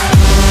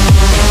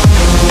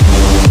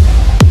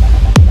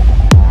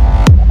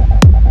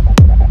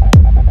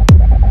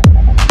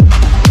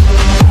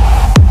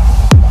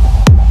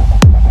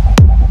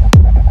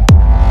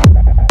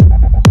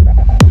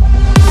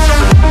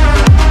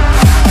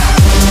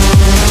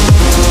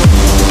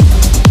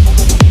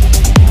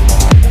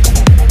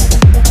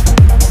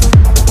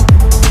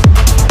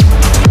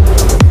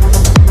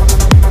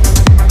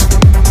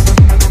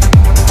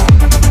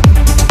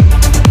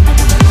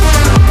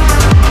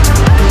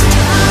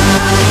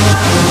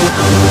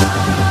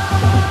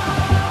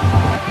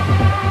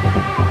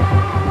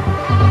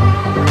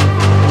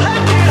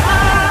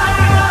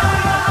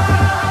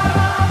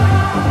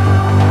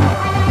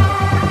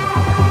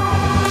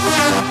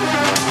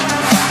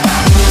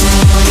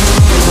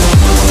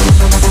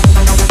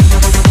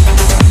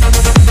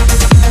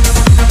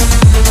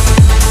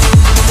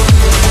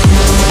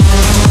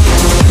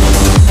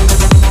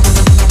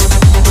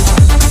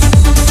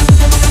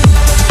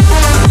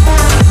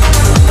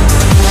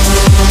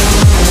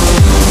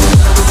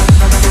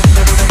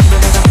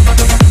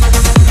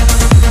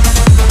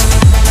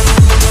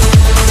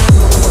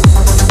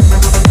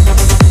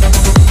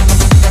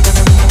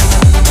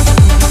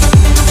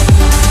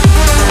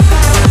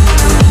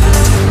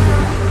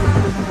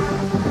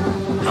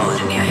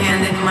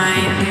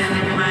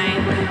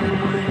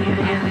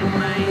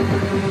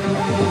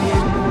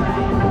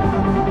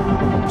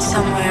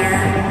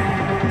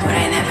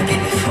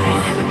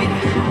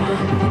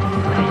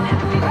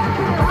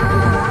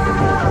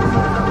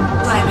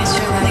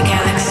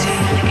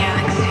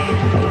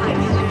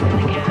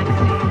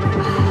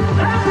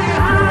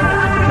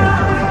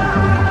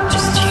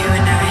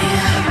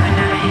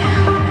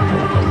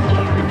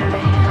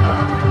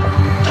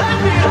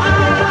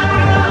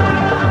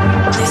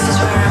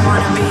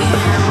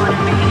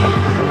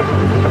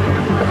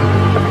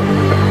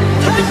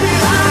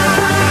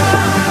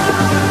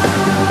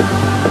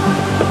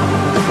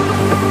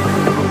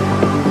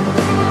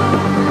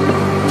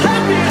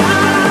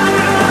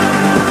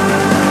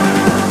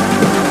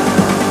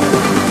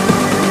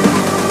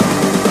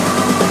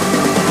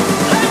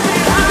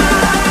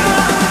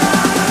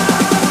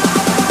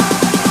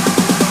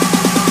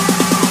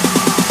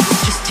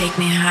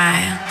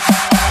 high.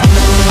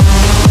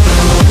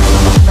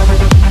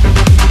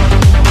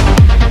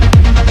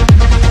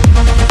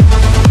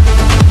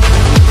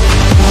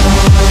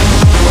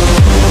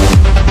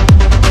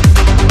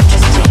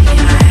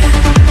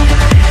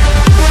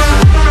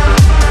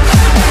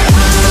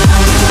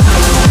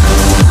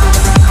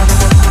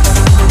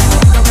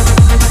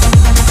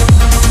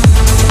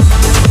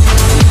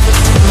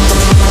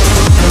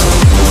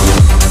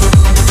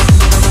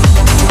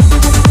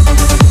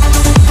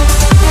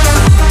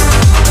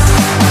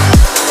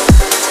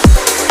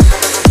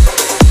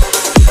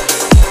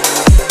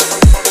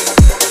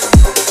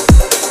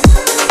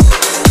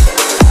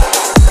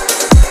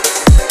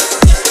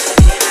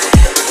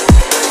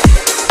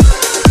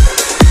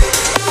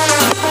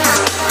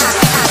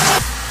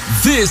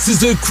 This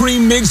is a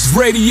Creamix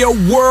Radio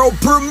world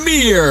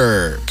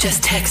premiere.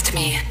 Just text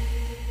me.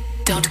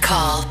 Don't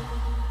call.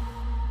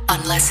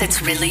 Unless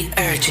it's really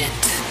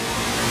urgent.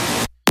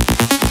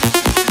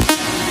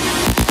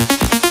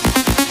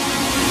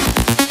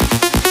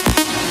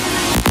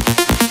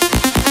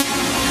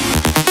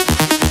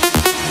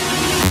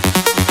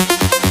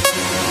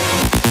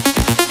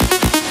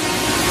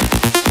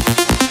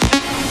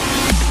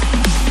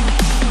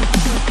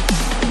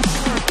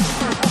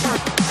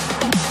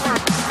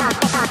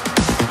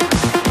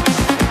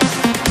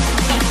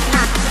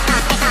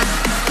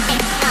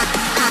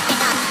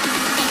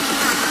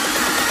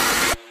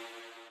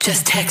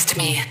 Just text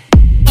me.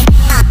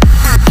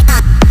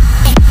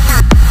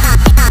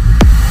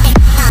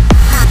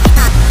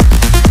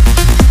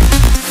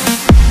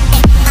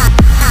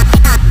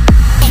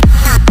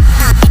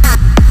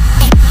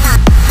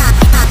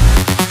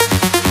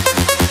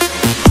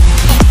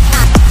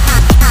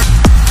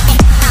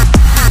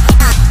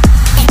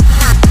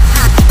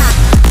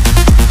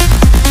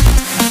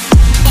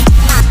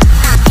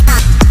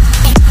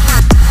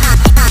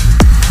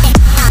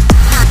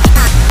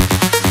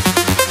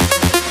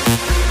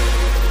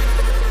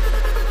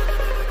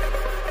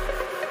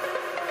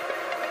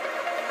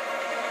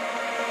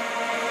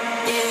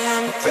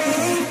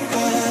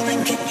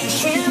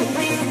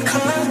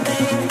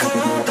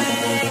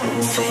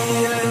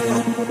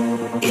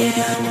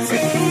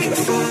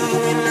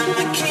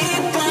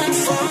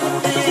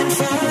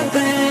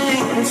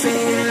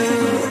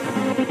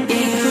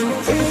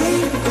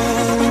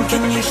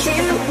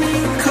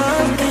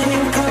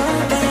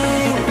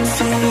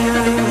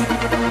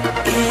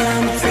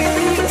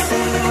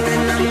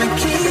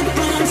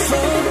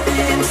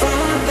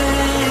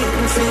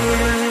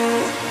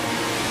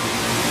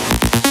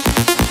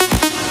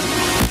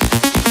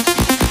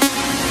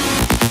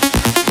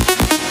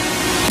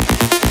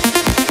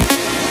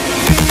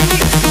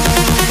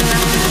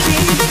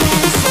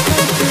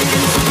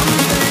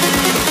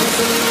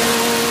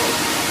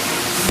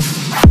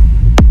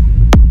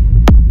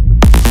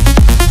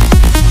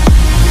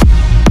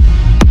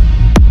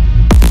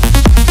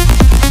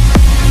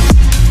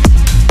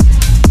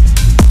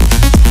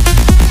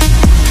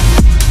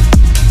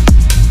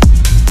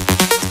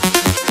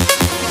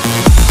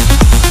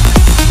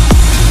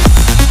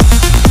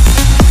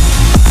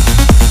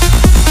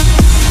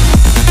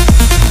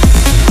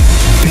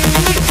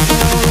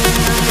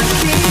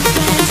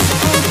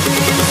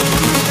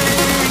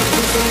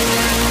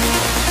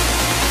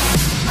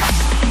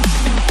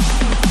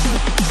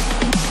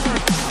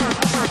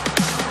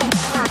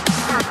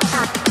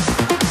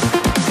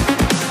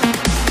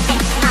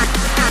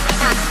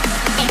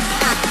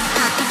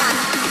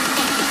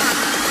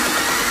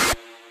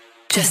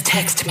 Just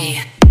text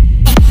me.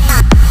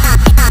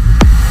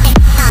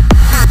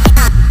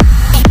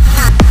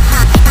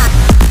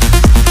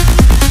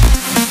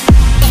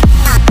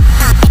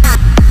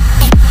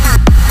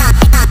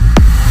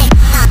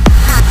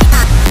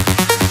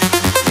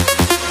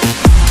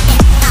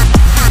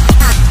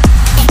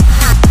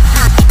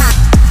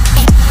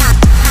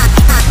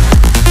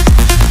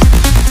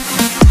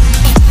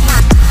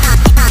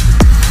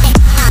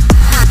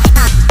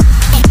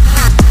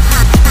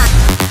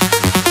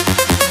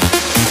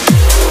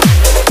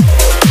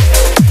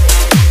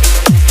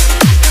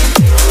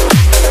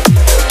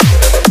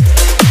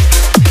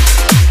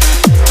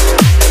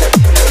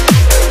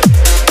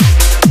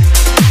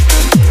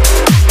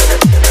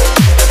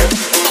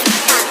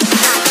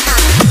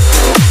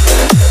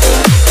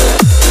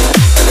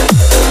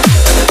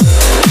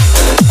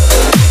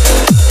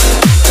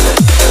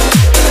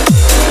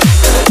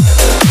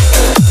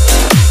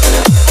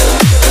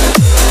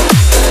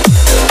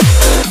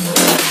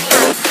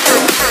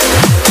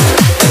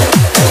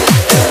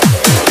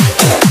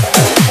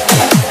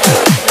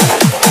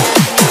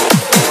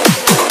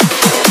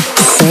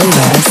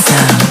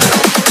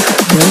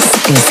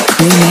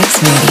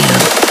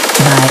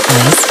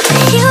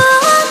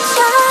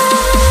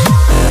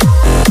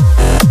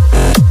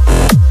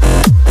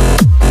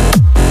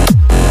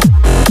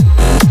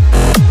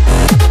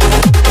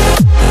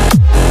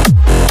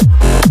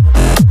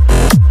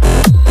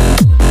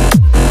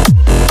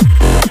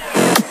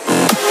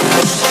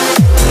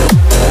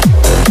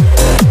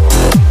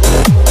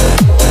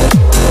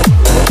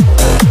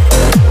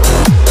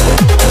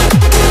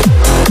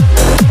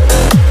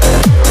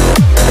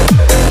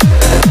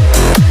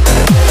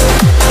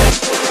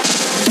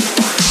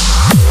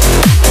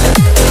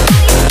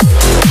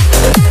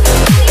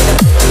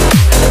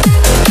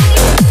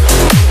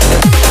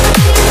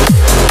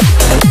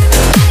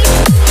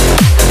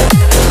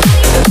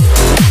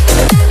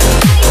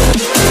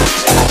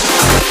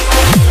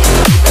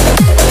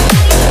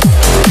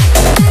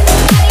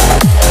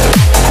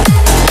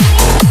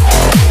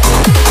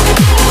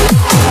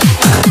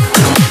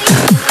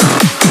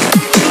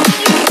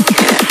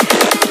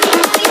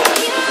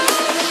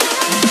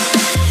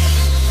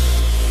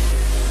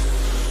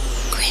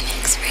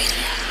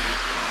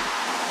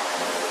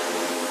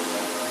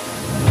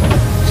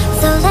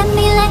 So let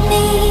me,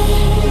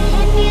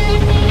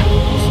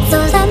 so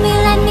let me,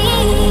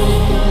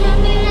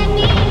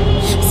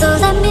 so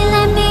let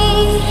me,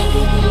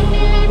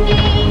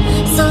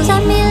 so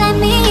let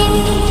me,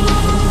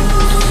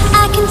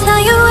 I can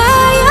tell you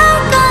where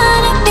you're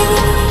gonna be.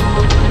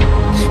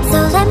 So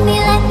let me,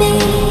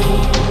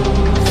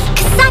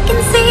 'cause I can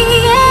see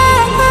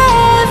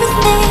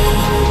everything.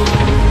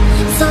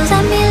 So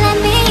let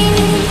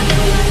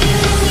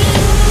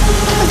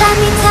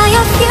me tell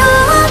your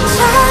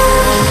future.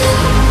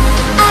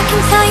 I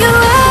can tell you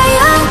where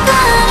you're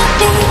gonna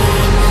be.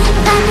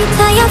 Let me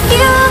tell your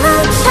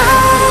future,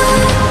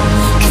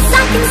 'cause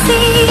I can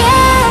see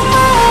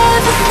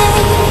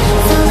everything.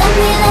 So let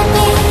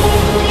me,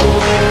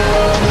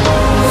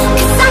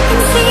 'cause I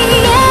can see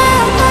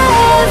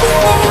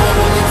everything.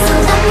 So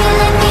let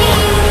me,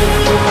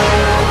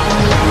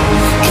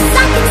 'cause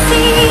I can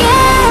see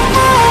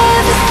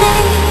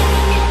everything.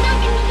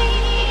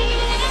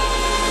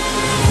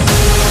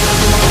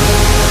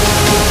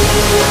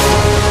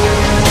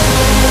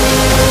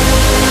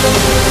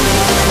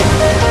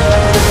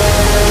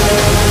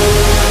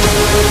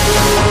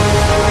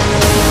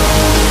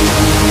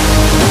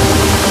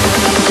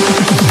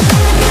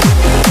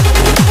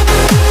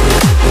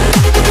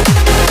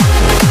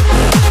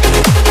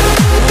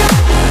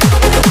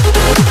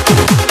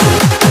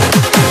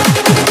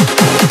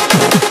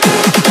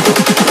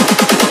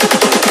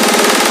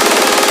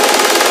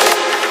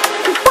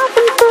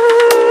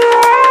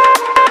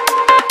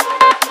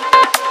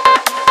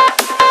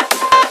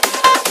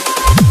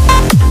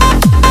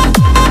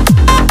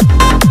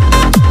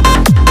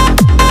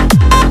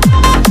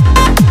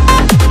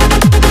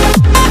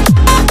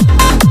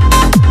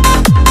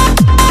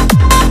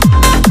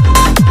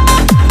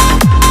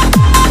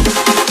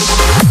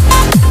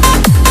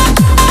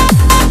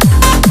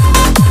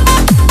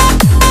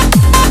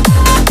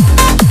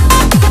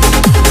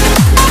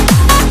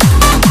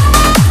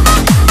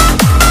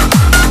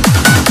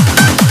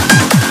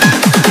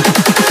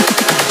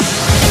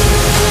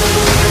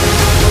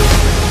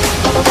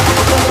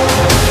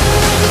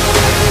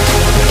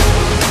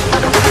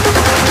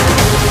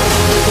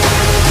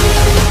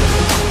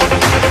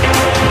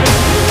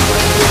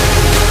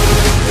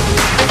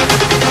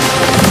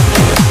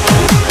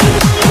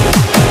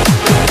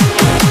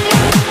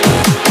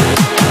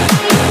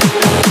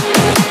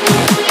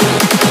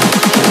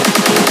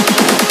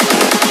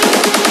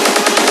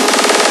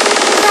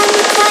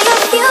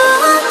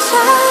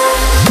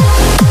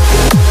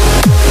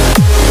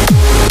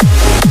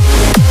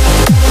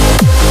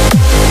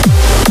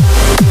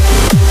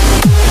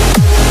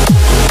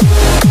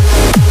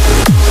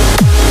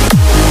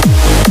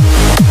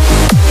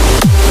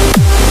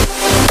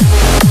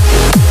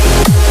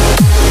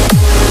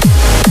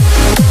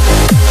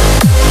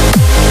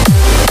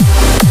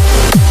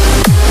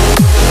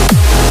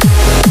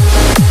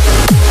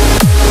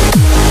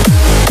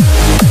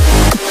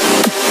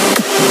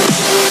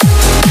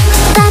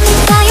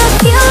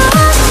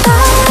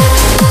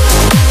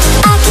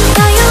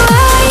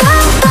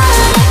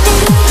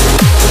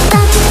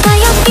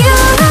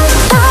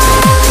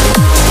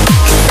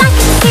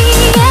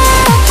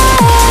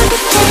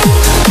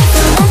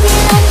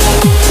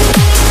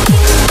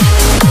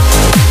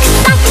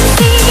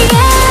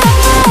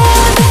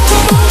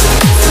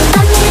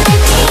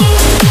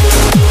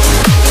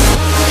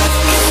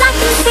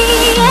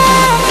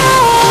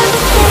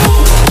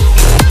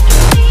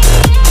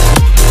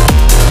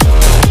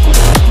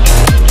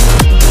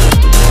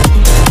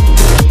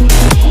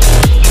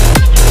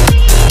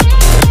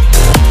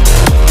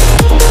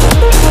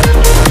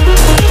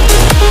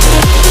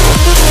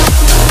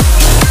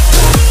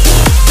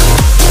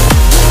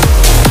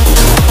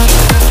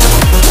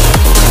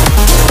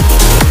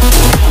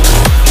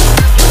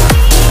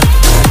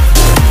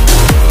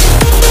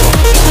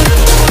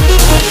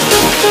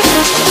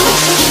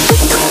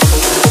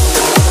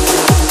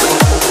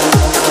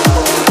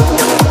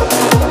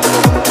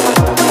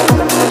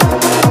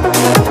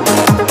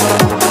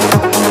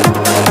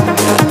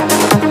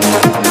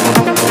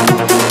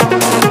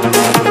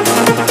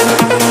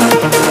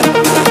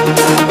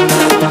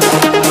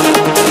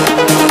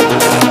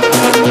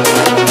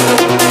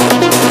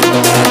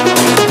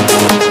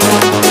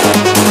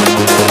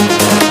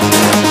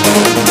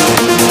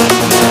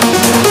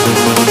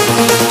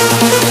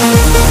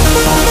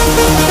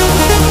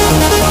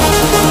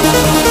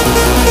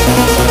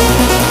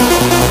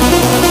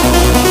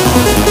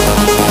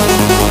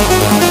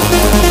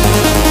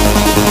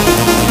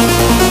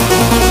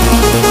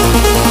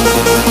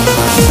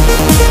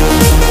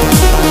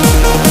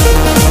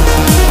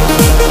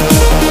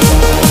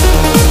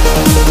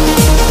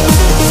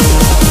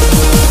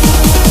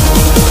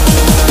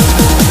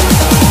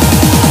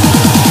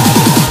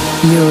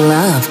 You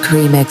love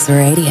Creamix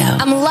Radio.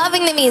 I'm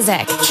loving the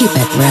music. Keep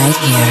it right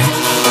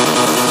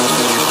here.